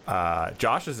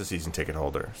 Josh is a season ticket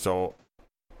holder, so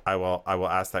I will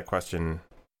ask that question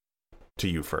to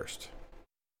you first.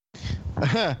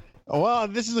 Well,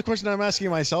 this is the question I'm asking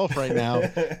myself right now.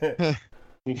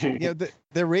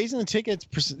 They're raising the tickets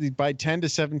by 10 to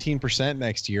 17%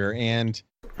 next year, and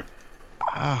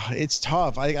it's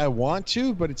tough. I want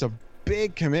to, but it's a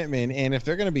big commitment, and if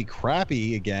they're going to be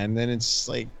crappy again, then it's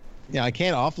like, I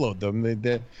can't offload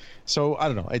them. So I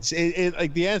don't know. It's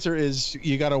like the answer is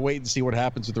you got to wait and see what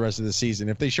happens with the rest of the season.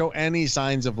 If they show any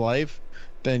signs of life,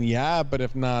 then yeah, but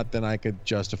if not, then I could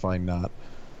justify not.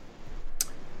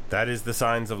 That is the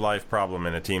signs of life problem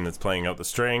in a team that's playing out the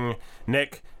string.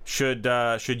 Nick, should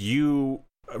you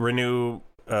renew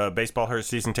Baseball Her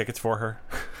season tickets for her?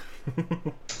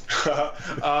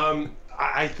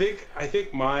 I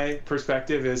think my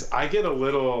perspective is I get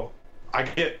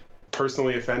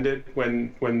personally offended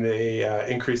when they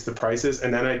increase the prices,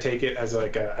 and then I take it as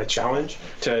like a challenge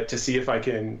to see if I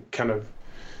can kind of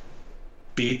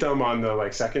beat them on the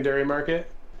like secondary market.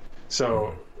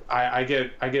 So I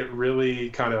get really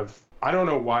kind of, I don't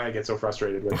know why I get so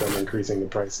frustrated with them increasing the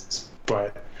prices,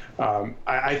 but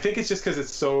I think it's just because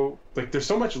it's so like there's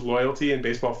so much loyalty in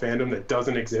baseball fandom that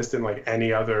doesn't exist in like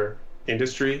any other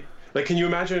industry. Like, can you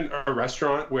imagine a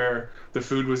restaurant where the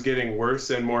food was getting worse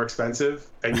and more expensive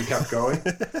and you kept going?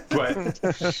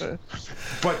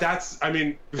 but that's, I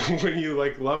mean, when you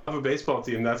like love a baseball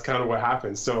team, that's kind of what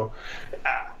happens. So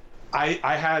I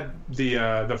had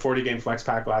the 40 game flex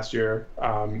pack last year.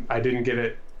 I didn't get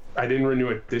it. I didn't renew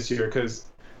it this year because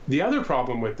the other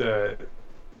problem with the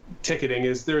ticketing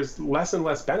is there's less and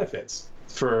less benefits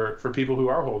for people who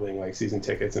are holding like season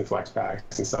tickets and flex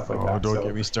packs and stuff like that. Don't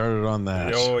get me started on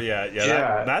that. Oh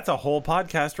yeah. That's a whole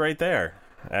podcast right there.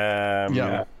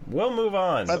 Yeah. We'll move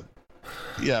on.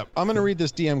 I'm going to read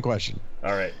this DM question.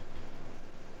 All right.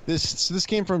 This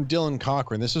came from Dylan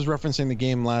Cochran. This was referencing the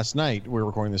game last night. We're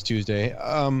recording this Tuesday.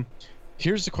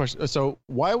 Here's the question. So,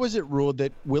 why was it ruled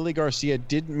that Willie Garcia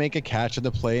didn't make a catch of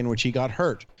the play in which he got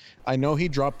hurt? I know he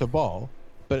dropped the ball,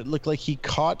 but it looked like he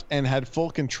caught and had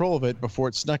full control of it before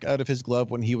it snuck out of his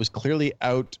glove when he was clearly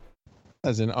out,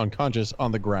 as in unconscious,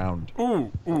 on the ground.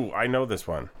 Ooh, I know this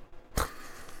one.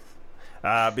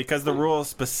 Because the rule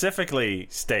specifically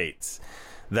states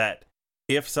that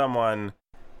if someone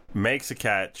makes a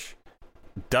catch,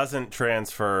 doesn't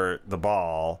transfer the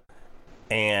ball,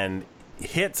 and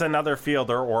hits another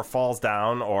fielder or falls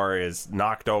down or is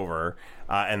knocked over,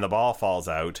 and the ball falls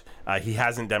out, he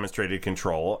hasn't demonstrated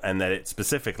control, and that it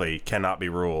specifically cannot be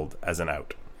ruled as an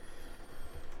out.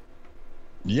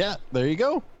 Yeah, there you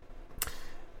go.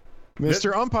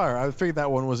 Mr. Umpire, I figured that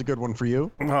one was a good one for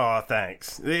you. Oh,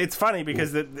 thanks. It's funny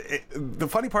because the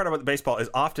funny part about the baseball is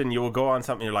often you will go on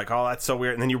something, you're like, oh, that's so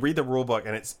weird, and then you read the rule book,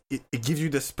 and it gives you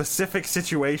the specific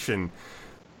situation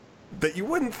that you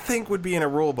wouldn't think would be in a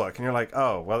rule book, and you're like,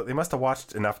 oh, well, they must have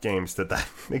watched enough games that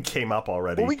it came up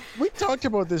already. Well, we talked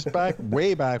about this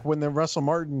way back when the Russell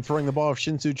Martin throwing the ball off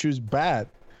Shin-Soo Chu's bat.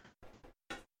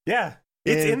 Yeah.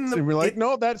 And we're like,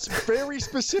 no, that's a very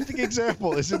specific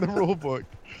example is in the rule book.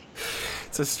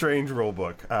 It's a strange rule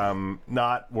book.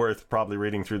 Not worth probably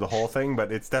reading through the whole thing,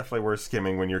 but it's definitely worth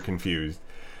skimming when you're confused.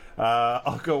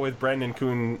 I'll go with Brendan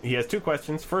Kuhn. He has two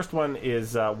questions. First one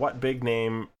is, what big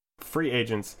name free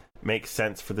agents make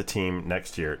sense for the team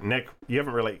next year? Nick, you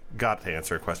haven't really got to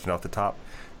answer a question off the top.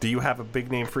 Do you have a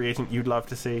big name free agent you'd love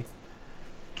to see?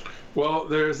 Well,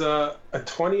 there's a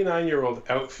 29-year-old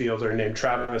outfielder named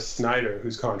Travis Snyder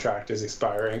whose contract is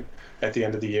expiring at the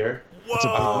end of the year. Whoa. That's a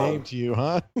big name to you,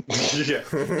 huh?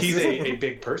 Yeah, he's a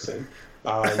big person.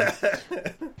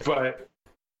 But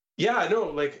yeah, no,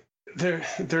 like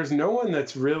there's no one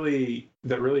that really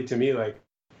to me like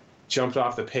jumped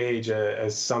off the page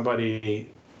as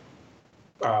somebody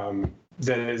that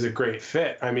is a great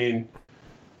fit. I mean,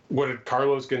 would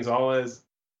Carlos Gonzalez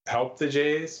help the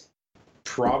Jays?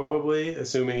 Probably,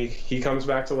 assuming he comes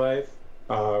back to life.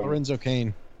 Lorenzo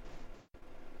Cain.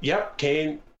 Yep,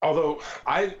 Cain. Although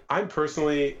I'm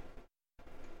personally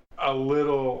a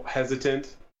little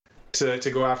hesitant to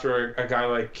go after a guy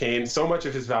like Cain. So much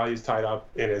of his value is tied up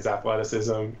in his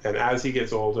athleticism, and as he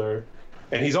gets older,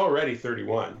 and he's already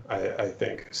 31, I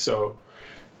think. So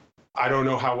I don't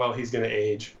know how well he's going to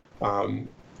age.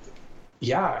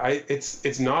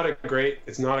 It's not a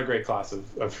great class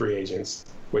of free agents,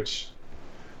 which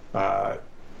is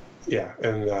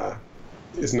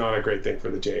not a great thing for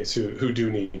the Jays, who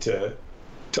do need to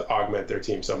augment their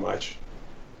team so much.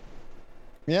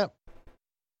 Yeah.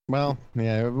 Well,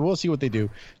 yeah, we'll see what they do.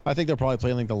 I think they'll probably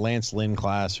play like the Lance Lynn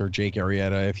class or Jake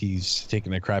Arrieta if he's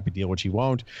taking a crappy deal, which he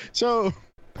won't. So,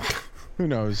 who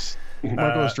knows?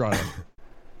 Marco Estrada.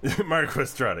 Marco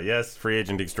Estrada, yes, free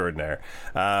agent extraordinaire.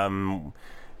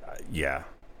 Yeah.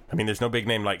 I mean, there's no big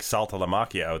name like Salta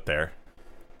Lamacchia out there.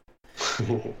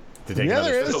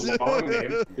 There is. A long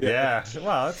name. Yeah.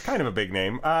 Well, it's kind of a big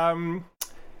name.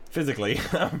 Physically.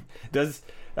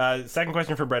 Second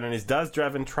question for Brendan is, does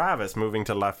Drevin Travis moving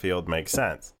to left field make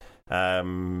sense?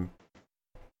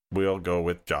 We'll go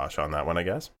with Josh on that one, I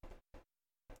guess.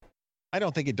 I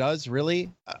don't think it does,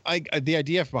 really. The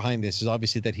idea behind this is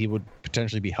obviously that he would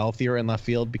potentially be healthier in left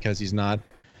field because he's not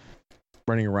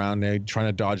running around trying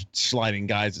to dodge sliding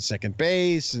guys at second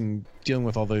base and dealing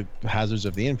with all the hazards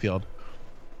of the infield.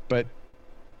 But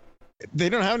they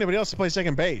don't have anybody else to play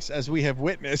second base, as we have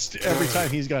witnessed every time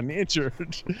he's gotten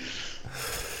injured.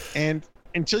 And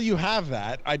until you have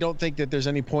that, I don't think that there's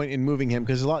any point in moving him,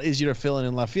 because it's a lot easier to fill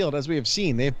in left field. As we have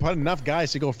seen, they've put enough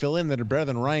guys to go fill in that are better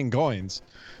than Ryan Goins.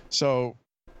 So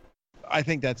I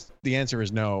think the answer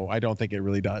is no. I don't think it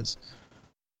really does.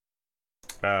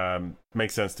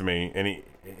 Makes sense to me.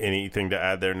 Anything to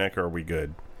add there, Nick, or are we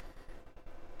good?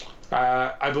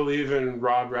 I believe in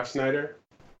Rob Refsnyder.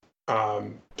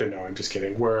 But no, I'm just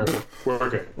kidding. We're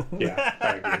good. Yeah,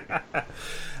 I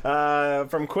agree.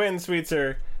 From Quinn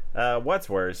Sweetser, what's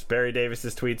worse, Barry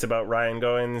Davis's tweets about Ryan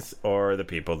Goins or the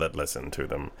people that listen to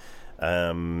them?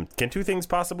 Can two things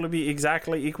possibly be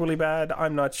exactly equally bad?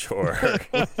 I'm not sure.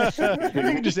 You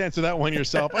can just answer that one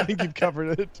yourself. I think you've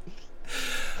covered it.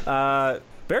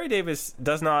 Barry Davis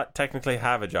does not technically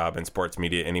have a job in sports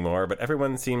media anymore, but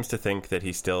everyone seems to think that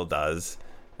he still does.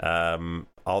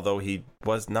 Although he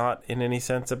was not in any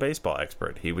sense a baseball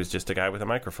expert. He was just a guy with a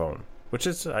microphone, which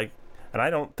is, and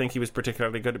I don't think he was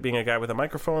particularly good at being a guy with a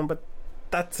microphone, but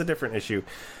that's a different issue.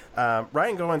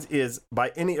 Ryan Goins is,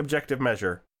 by any objective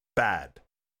measure, bad.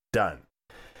 Done.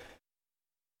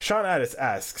 Sean Addis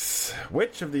asks,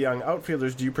 which of the young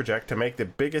outfielders do you project to make the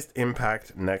biggest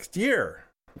impact next year?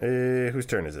 Whose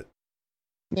turn is it?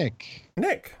 Nick.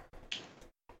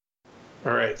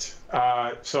 All right.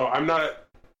 So I'm not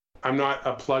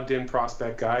a plugged-in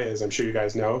prospect guy, as I'm sure you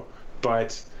guys know,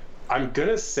 but I'm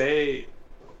gonna say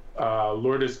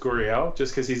Lourdes Gurriel,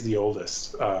 just because he's the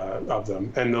oldest of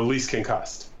them and the least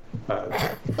concussed.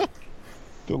 The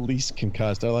least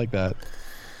concussed. I like that.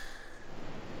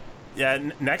 Yeah,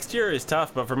 next year is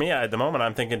tough, but for me, at the moment,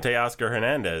 I'm thinking Teoscar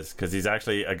Hernandez, because he's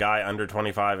actually a guy under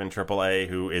 25 in AAA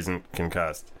who isn't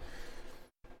concussed.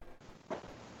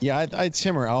 Yeah, it's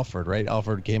him or Alfred, right?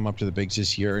 Alfred came up to the bigs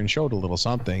this year and showed a little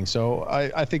something. So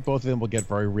I think both of them will get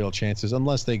very real chances,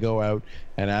 unless they go out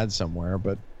and add somewhere.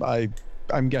 But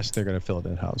I'm guessing they're going to fill it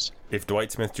in-house. If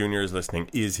Dwight Smith Jr. is listening,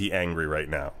 is he angry right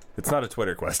now? It's not a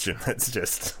Twitter question. It's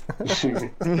just...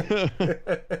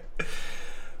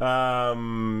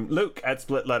 Luke at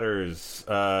Split Letters.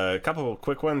 A couple of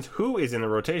quick ones. Who is in the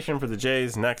rotation for the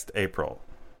Jays next April?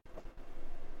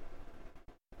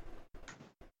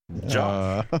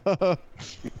 Josh. I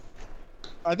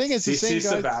think it's the same guy.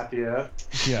 Sabathia.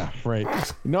 Yeah,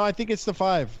 right. No, I think it's the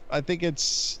 5. I think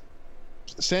it's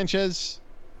Sanchez,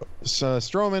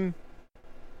 Stroman,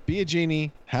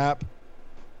 Biagini, Happ,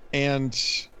 and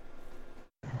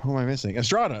who am I missing?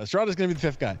 Estrada. Estrada's going to be the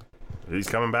 5th guy. He's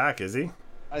coming back, is he?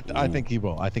 I think he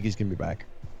will. I think he's going to be back.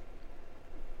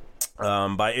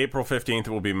 By April 15th, it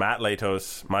will be Matt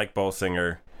Latos, Mike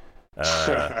Bolsinger.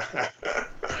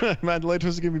 Matt Latos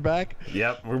is going to be back?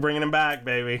 Yep, we're bringing him back,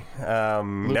 baby.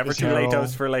 Never too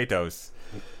Latos for Latos.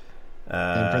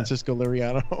 And Francisco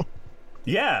Liriano.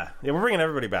 Yeah, we're bringing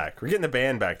everybody back. We're getting the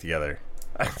band back together.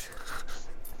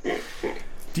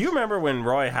 Do you remember when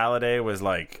Roy Halladay was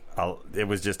like, it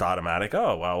was just automatic?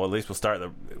 Oh, well, at least we'll start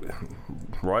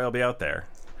Roy will be out there.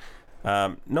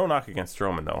 No knock against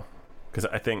Stroman, though, because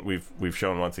I think we've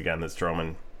shown once again that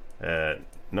Stroman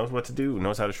knows what to do,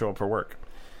 knows how to show up for work.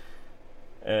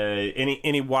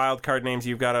 Any wild card names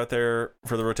you've got out there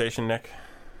for the rotation, Nick?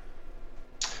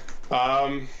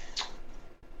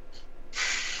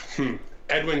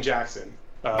 Edwin Jackson.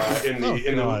 In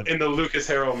the Lucas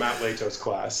Harrell Matt Latos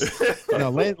class.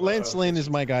 No, Lance Lane is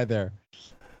my guy there.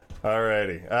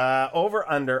 Alrighty. Over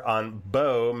under on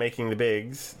Bo making the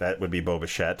bigs. That would be Bo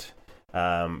Bichette.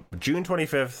 June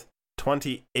 25th,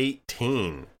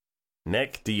 2018.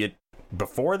 Nick, do you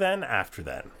before then, after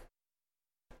then?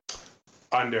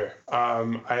 Under.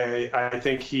 I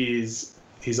think he's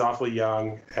awfully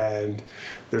young, and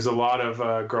there's a lot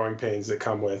of growing pains that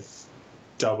come with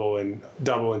double and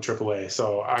AAA.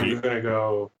 So I'm going to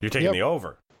go. You're taking the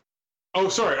over. Oh,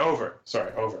 sorry, over.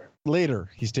 Sorry, over. Later,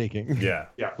 he's taking. Yeah,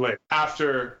 later.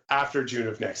 After June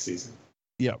of next season.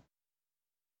 Yep.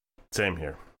 Same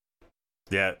here.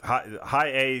 Yeah, high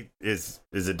A is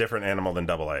a different animal than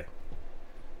double A.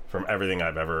 From everything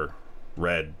I've ever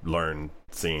read, learned,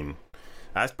 seen.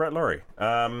 Ask Brett Laurie.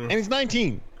 And he's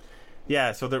 19.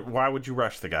 Yeah, so why would you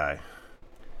rush the guy?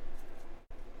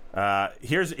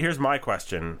 Here's my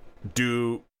question.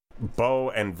 Do Bo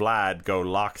and Vlad go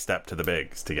lockstep to the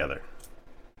bigs together?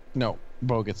 No,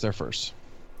 Bo gets there first.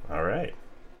 All right.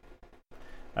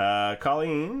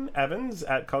 Colleen Evans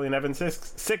at Colleen Evans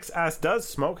 6 asks, does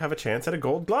Smoke have a chance at a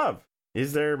Gold Glove?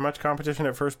 Is there much competition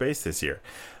at first base this year?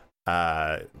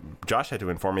 Josh had to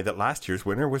inform me that last year's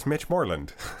winner was Mitch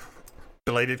Moreland.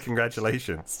 Belated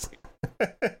congratulations.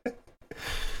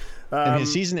 And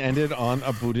his season ended on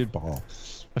a booted ball.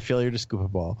 A failure to scoop a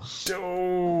ball.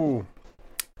 Oh.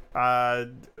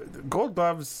 Gold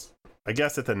Gloves, I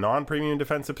guess, at the non-premium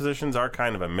defensive positions are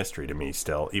kind of a mystery to me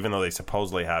still, even though they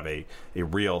supposedly have a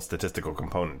real statistical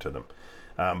component to them.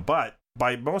 But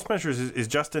by most measures, is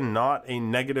Justin not a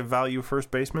negative value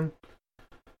first baseman?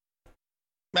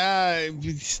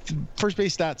 First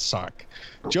base stats suck.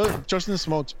 Justin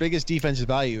Smoke's biggest defensive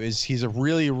value is he's a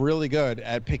really, really good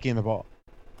at picking the ball.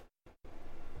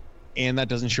 And that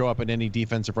doesn't show up in any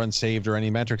defensive run saved or any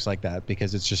metrics like that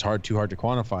because it's just too hard to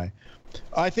quantify.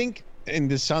 I think,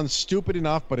 and this sounds stupid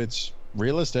enough, but it's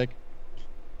realistic,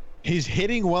 he's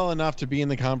hitting well enough to be in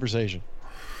the conversation.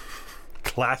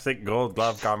 Classic Gold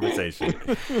Glove conversation.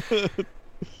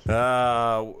 We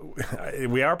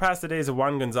are past the days of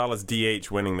Juan Gonzalez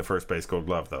DH winning the first base Gold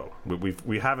Glove, though.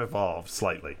 We have evolved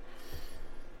slightly.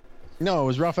 No, it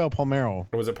was Rafael Palmeiro.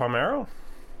 Was it Palmeiro?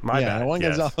 My bad. Juan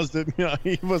Gonzalez didn't.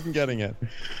 He wasn't getting it.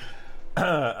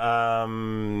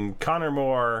 Connor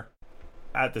Moore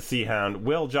at the Sea Hound.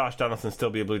 Will Josh Donaldson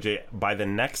still be a Blue Jay by the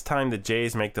next time the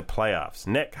Jays make the playoffs?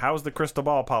 Nick, how's the crystal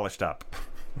ball polished up?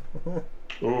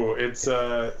 Ooh, it's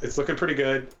looking pretty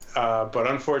good, but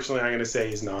unfortunately, I'm going to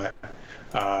say he's not.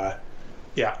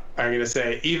 Yeah, I'm going to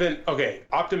say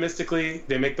optimistically,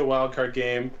 they make the wild card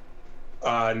game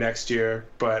next year,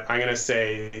 but I'm going to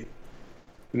say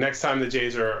next time the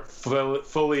Jays are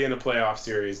fully in a playoff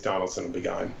series, Donaldson will be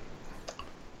gone,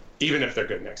 even if they're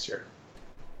good next year.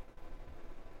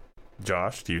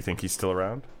 Josh, do you think he's still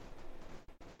around?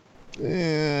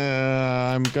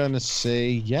 I'm going to say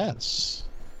yes.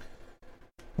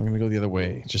 I'm going to go the other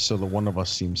way, just so the one of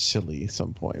us seems silly at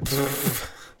some point.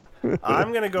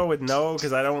 I'm going to go with no,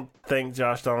 because I don't think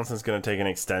Josh Donaldson's going to take an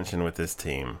extension with this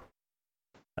team.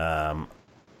 Yeah.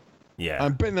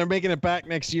 I'm betting they're making it back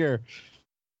next year.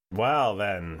 Well,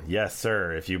 then, yes,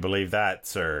 sir, if you believe that,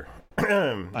 sir.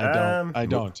 I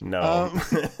don't. No.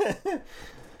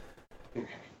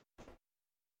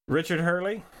 Richard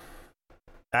Hurley,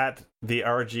 at the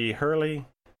RG Hurley.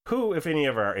 Who, if any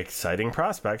of our exciting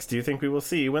prospects, do you think we will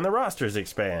see when the rosters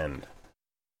expand?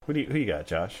 Who you got,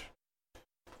 Josh?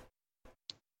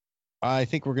 I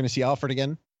think we're going to see Alfred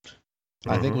again.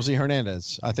 I think we'll see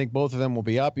Hernandez. I think both of them will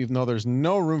be up, even though there's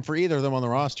no room for either of them on the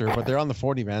roster, but they're on the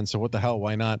 40-man, so what the hell,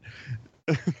 why not?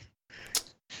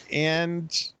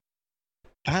 And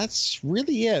that's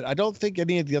really it. I don't think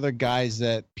any of the other guys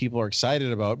that people are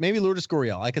excited about, maybe Lourdes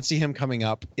Gurriel, I could see him coming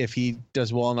up if he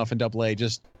does well enough in AA,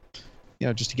 just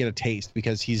to get a taste,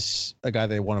 because he's a guy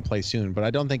they want to play soon. But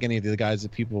I don't think any of the guys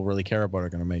that people really care about are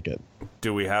going to make it.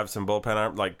 Do we have some bullpen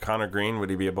arm, like Connor Green? Would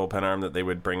he be a bullpen arm that they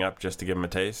would bring up just to give him a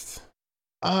taste?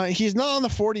 He's not on the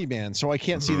 40-man, so I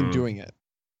can't see them doing it.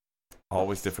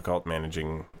 Always difficult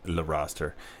managing the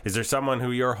roster. Is there someone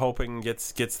who you're hoping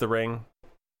gets the ring,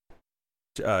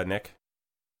 Nick?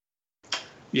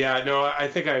 Yeah, no, I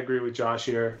think I agree with Josh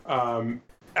here.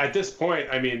 At this point,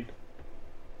 I mean,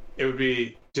 it would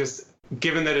be just,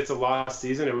 given that it's a lost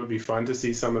season, it would be fun to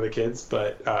see some of the kids,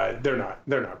 but they're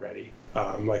not ready.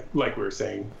 Like we were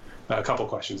saying a couple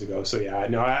questions ago. So yeah,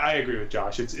 no, I agree with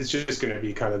Josh. It's just going to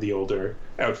be kind of the older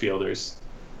outfielders.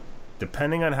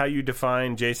 Depending on how you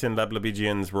define Jason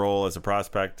Leblebijian's role as a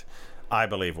prospect, I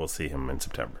believe we'll see him in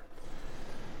September.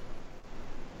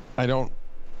 I don't.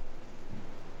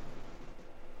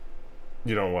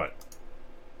 You know what?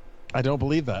 I don't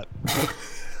believe that.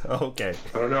 Okay.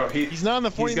 I don't know. He's not on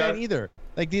the 40-man either.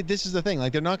 Like, this is the thing.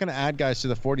 Like, they're not going to add guys to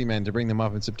the 40-man to bring them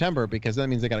up in September, because that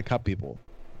means they got to cut people.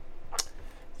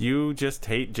 You just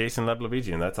hate Jason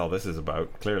Leblebijian. That's all this is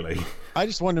about, clearly. I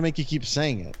just wanted to make you keep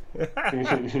saying it.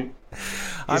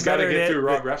 He's got to get through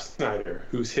Rob Refsnyder,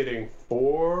 who's hitting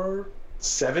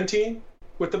 .417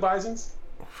 with the Bisons.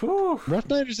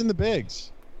 Refsnyder's in the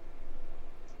bigs.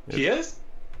 He is?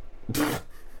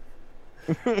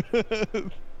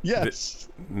 Yes.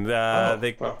 When did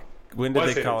they call him? Who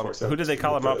did they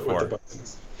call him up for?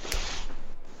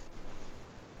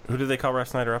 Who did they call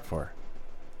Refsnyder up for?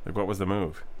 Like, what was the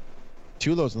move?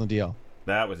 Tulo's on the DL.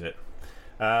 That was it.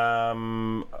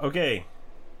 Okay.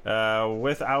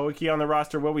 With Aoki on the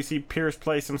roster, will we see Pierce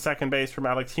play some second base from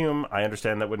Alex Hume? I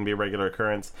understand that wouldn't be a regular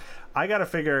occurrence. I gotta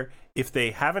figure, if they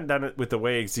haven't done it with the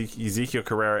way Ezekiel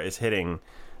Carrera is hitting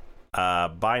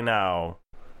by now,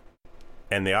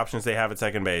 and the options they have at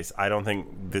second base, I don't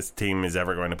think this team is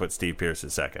ever going to put Steve Pierce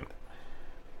at second.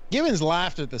 Gibbons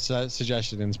laughed at the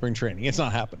suggestion in spring training. It's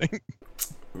not happening.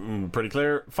 Pretty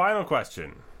clear. Final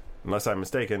question, unless I'm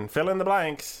mistaken. Fill in the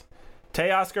blanks.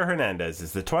 Teoscar Hernandez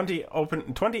is the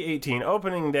 2018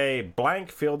 opening day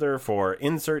blank fielder for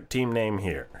insert team name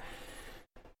here.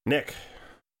 Nick.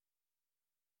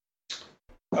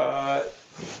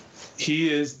 He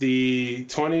is the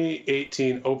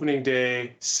 2018 opening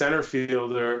day center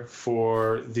fielder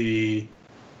for the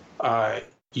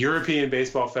European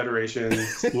Baseball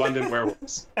Federation's London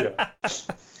Werewolves. Yeah.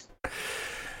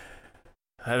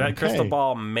 That crystal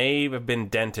ball may have been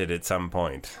dented at some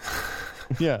point.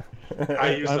 Yeah.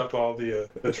 I used up all the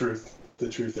truth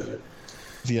in it.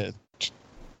 Yeah.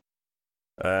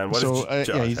 And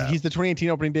he's the 2018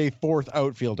 opening day fourth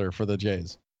outfielder for the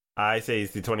Jays. I say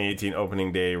he's the 2018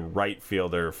 opening day right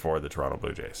fielder for the Toronto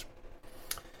Blue Jays.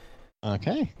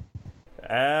 Okay.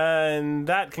 And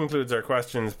that concludes our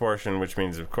questions portion, which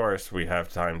means, of course, we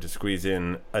have time to squeeze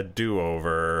in a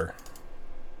do-over.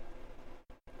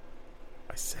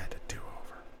 I said a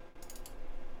do-over.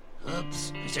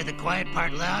 Oops. I said the quiet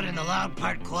part loud and the loud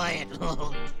part quiet.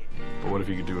 But what if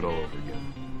you could do it all over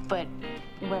again? But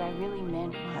what I really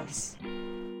meant was...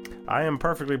 I am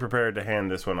perfectly prepared to hand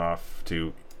this one off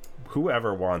to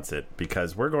whoever wants it,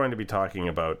 because we're going to be talking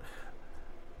about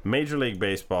Major League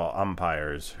Baseball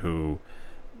umpires who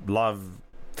love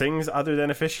things other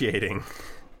than officiating.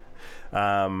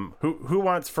 Who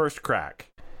wants first crack?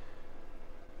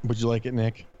 Would you like it,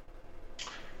 Nick?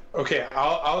 Okay,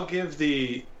 I'll give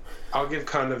the I'll give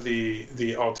kind of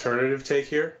the alternative take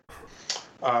here.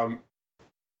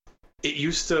 It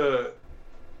used to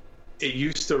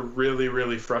really,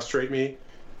 really frustrate me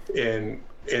in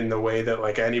the way that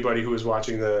like anybody who was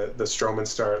watching the Strowman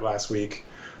start last week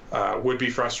would be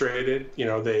frustrated.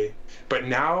 But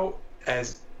now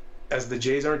as the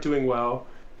Jays aren't doing well,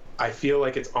 I feel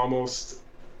like it's almost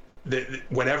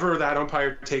whenever that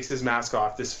umpire takes his mask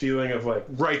off, this feeling of like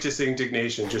righteous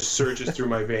indignation just surges through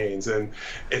my veins, and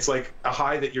it's like a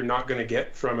high that you're not going to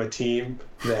get from a team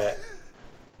that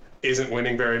isn't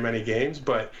winning very many games.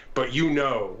 But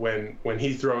when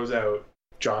he throws out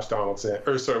Josh Donaldson,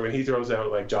 when he throws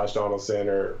out like Josh Donaldson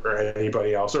or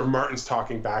anybody else, or Martin's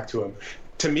talking back to him,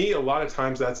 to me, a lot of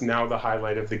times that's now the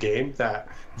highlight of the game, that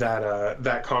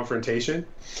confrontation.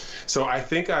 So I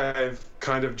think I've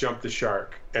kind of jumped the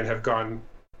shark and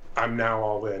I'm now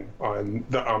all in on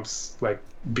the umps like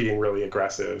being really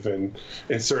aggressive and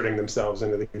inserting themselves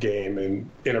into the game in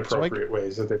inappropriate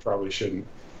ways that they probably shouldn't.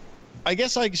 I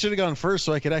guess I should have gone first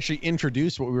so I could actually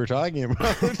introduce what we were talking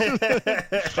about.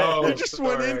 I just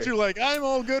went into like, I'm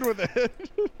all good with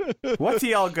it. What's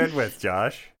he all good with,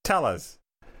 Josh? Tell us.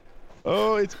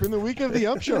 Oh, it's been the week of the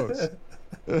ump shows.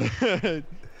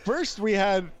 First, we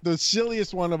had the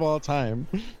silliest one of all time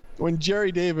when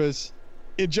Jerry Davis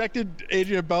ejected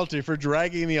Adrian Beltre for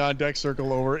dragging the on-deck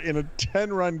circle over in a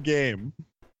 10-run game.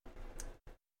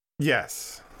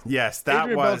 Yes, that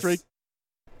Adrian was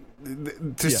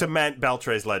Beltre, cement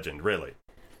Beltre's legend, really.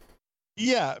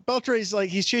 Yeah, Beltre's like,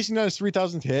 he's chasing down his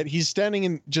 3,000th hit. He's standing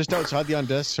in just outside the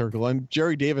on-deck circle, and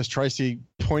Jerry Davis tries to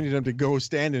point at him to go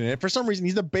stand in it. For some reason,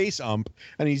 he's the base ump,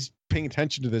 and he's paying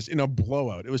attention to this in a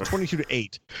blowout. It was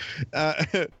 22-8. I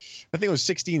think it was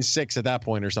 16-6 at that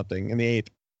point or something in the 8th.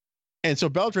 And so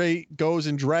Beltre goes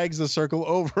and drags the circle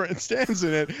over and stands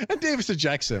in it, and Davis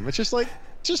ejects him. It's just like,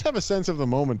 just have a sense of the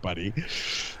moment, buddy.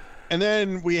 And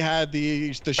then we had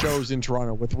the shows in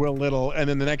Toronto with Will Little, and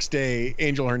then the next day,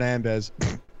 Angel Hernandez.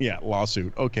 Yeah,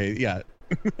 lawsuit. Okay, yeah.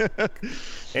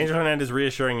 Angel Hernandez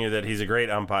reassuring you that he's a great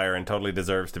umpire and totally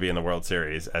deserves to be in the World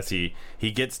Series, as he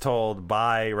gets told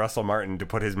by Russell Martin to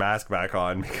put his mask back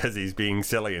on because he's being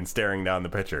silly and staring down the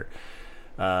pitcher.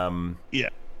 Yeah.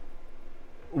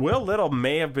 Will Little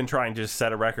may have been trying to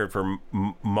set a record for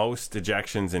most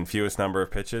ejections in fewest number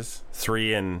of pitches,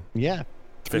 3 in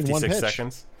 56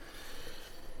 seconds.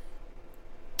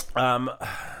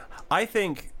 I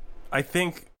think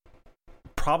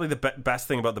probably the best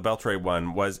thing about the Beltre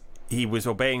one was he was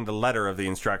obeying the letter of the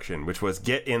instruction, which was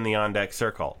get in the on-deck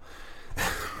circle,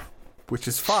 which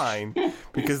is fine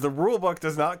because the rule book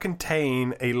does not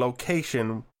contain a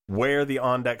location where the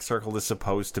on-deck circle is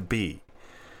supposed to be.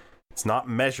 It's not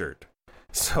measured.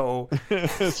 So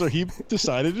so he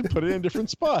decided to put it in a different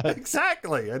spot.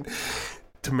 Exactly. And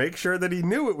to make sure that he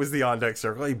knew it was the on-deck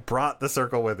circle, he brought the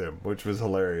circle with him, which was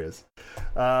hilarious.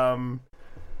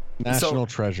 National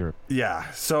treasure.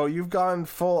 Yeah. So you've gone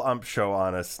full ump show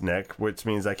on us, Nick, which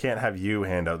means I can't have you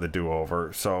hand out the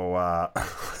do-over. So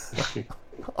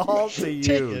all to you.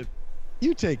 Take it.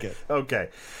 You take it. Okay.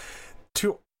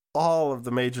 To all of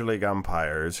the Major League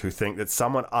umpires who think that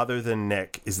someone other than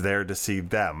Nick is there to see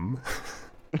them,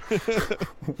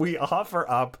 we offer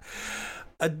up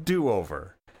a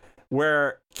do-over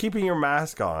where keeping your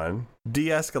mask on,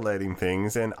 de-escalating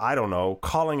things, and, I don't know,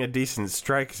 calling a decent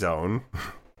strike zone,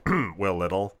 Will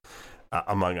Little,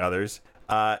 among others,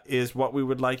 is what we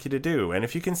would like you to do. And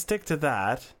if you can stick to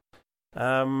that,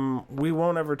 we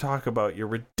won't ever talk about your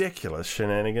ridiculous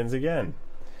shenanigans again.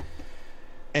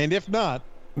 And if not,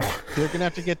 they're gonna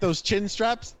have to get those chin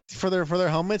straps for their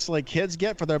helmets, like kids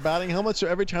get for their batting helmets. So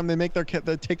every time they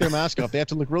take their mask off, they have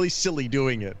to look really silly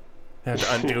doing it. They have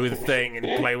to undo the thing and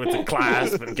play with the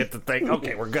clasp and get the thing.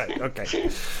 Okay, we're good. Okay.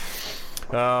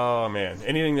 Oh man,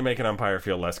 anything to make an umpire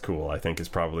feel less cool, I think, is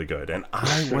probably good. And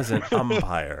I was an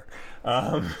umpire.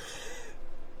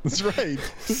 That's right.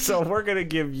 So we're gonna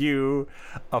give you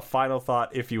a final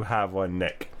thought if you have one,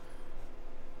 Nick.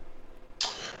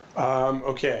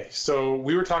 Okay, so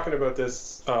we were talking about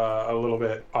this a little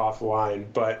bit offline,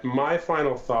 but my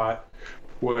final thought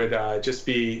would just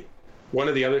be one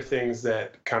of the other things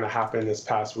that kind of happened this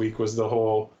past week was the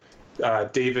whole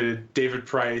David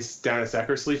Price, Dennis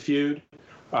Eckersley feud,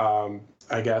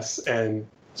 I guess. And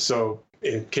so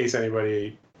in case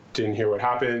anybody didn't hear what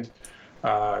happened,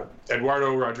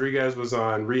 Eduardo Rodriguez was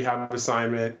on rehab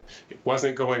assignment. It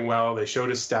wasn't going well. They showed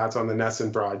his stats on the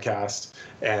NESN broadcast,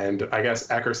 and I guess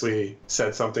Eckersley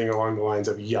said something along the lines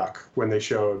of yuck when they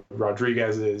showed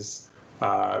Rodriguez's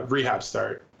rehab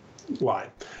start line.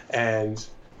 And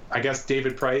I guess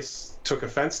David Price took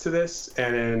offense to this,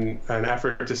 and in an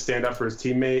effort to stand up for his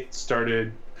teammate,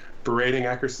 started berating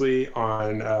Eckersley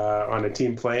on a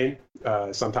team plane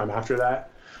sometime after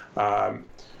that.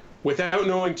 Without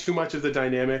knowing too much of the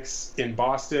dynamics in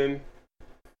Boston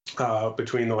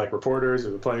between the reporters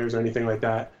or the players or anything like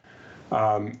that,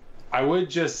 I would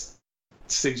just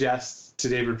suggest to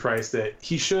David Price that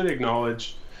he should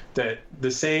acknowledge that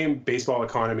the same baseball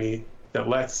economy that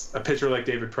lets a pitcher like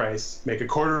David Price make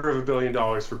 $250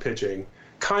 million for pitching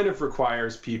kind of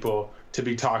requires people to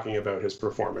be talking about his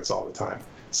performance all the time.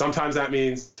 Sometimes that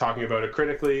means talking about it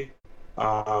critically,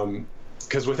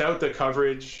 because without the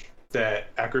coverage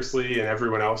that Eckersley and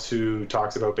everyone else who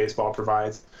talks about baseball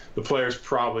provides, the players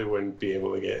probably wouldn't be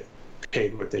able to get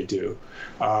paid what they do.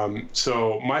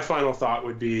 So my final thought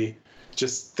would be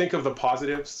just think of the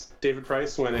positives, David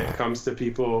Price, when it comes to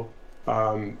people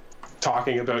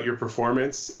talking about your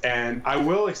performance. And I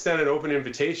will extend an open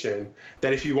invitation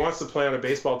that if he wants to play on a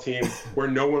baseball team where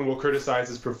no one will criticize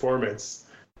his performance,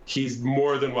 he's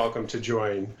more than welcome to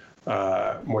join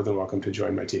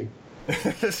my team.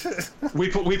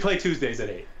 We play Tuesdays at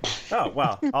 8. Oh,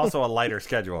 wow. Also a lighter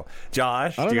schedule.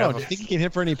 Josh, I don't know. Do you think he can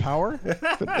hit for any power?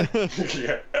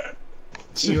 Yeah.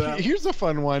 So here's a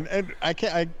fun one, and I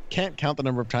can't count the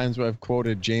number of times where I've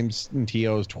quoted James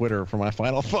Tio's Twitter for my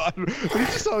final thought, but he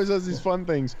just always has these fun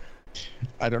things.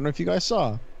 I don't know if you guys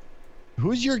saw.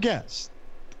 Who's your guess?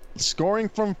 Scoring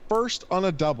from first on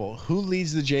a double. Who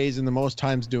leads the Jays in the most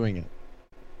times doing it?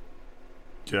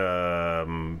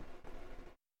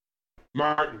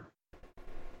 Martin.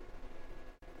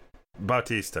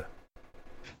 Bautista.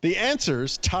 The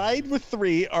answers, tied with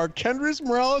 3, are Kendrys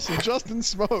Morales and Justin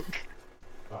Smoak.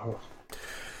 Oh.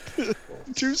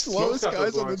 Two slowest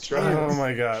guys on the team. Oh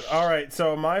my god. All right,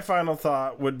 so my final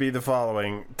thought would be the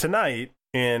following. Tonight,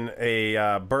 in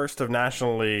a burst of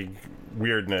National League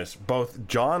weirdness, both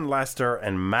John Lester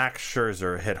and Max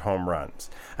Scherzer hit home runs.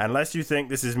 Unless you think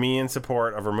this is me in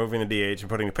support of removing the DH and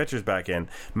putting the pitchers back in,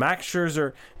 Max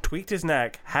Scherzer tweaked his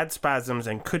neck, had spasms,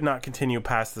 and could not continue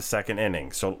past the second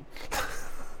inning. So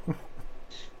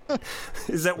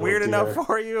is that weird enough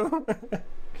for you?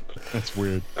 That's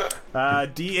weird.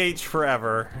 DH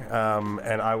forever,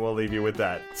 and I will leave you with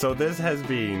that. So this has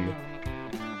been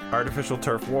Artificial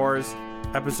Turf Wars,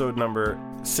 episode number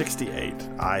 68.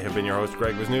 I have been your host,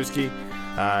 Greg Wisniewski.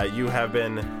 You have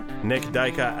been Nick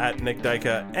Dyka at Nick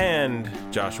Dyka and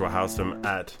Joshua Howsam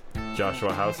at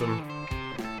Joshua Howsam.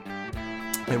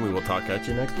 And we will talk at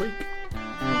you next week.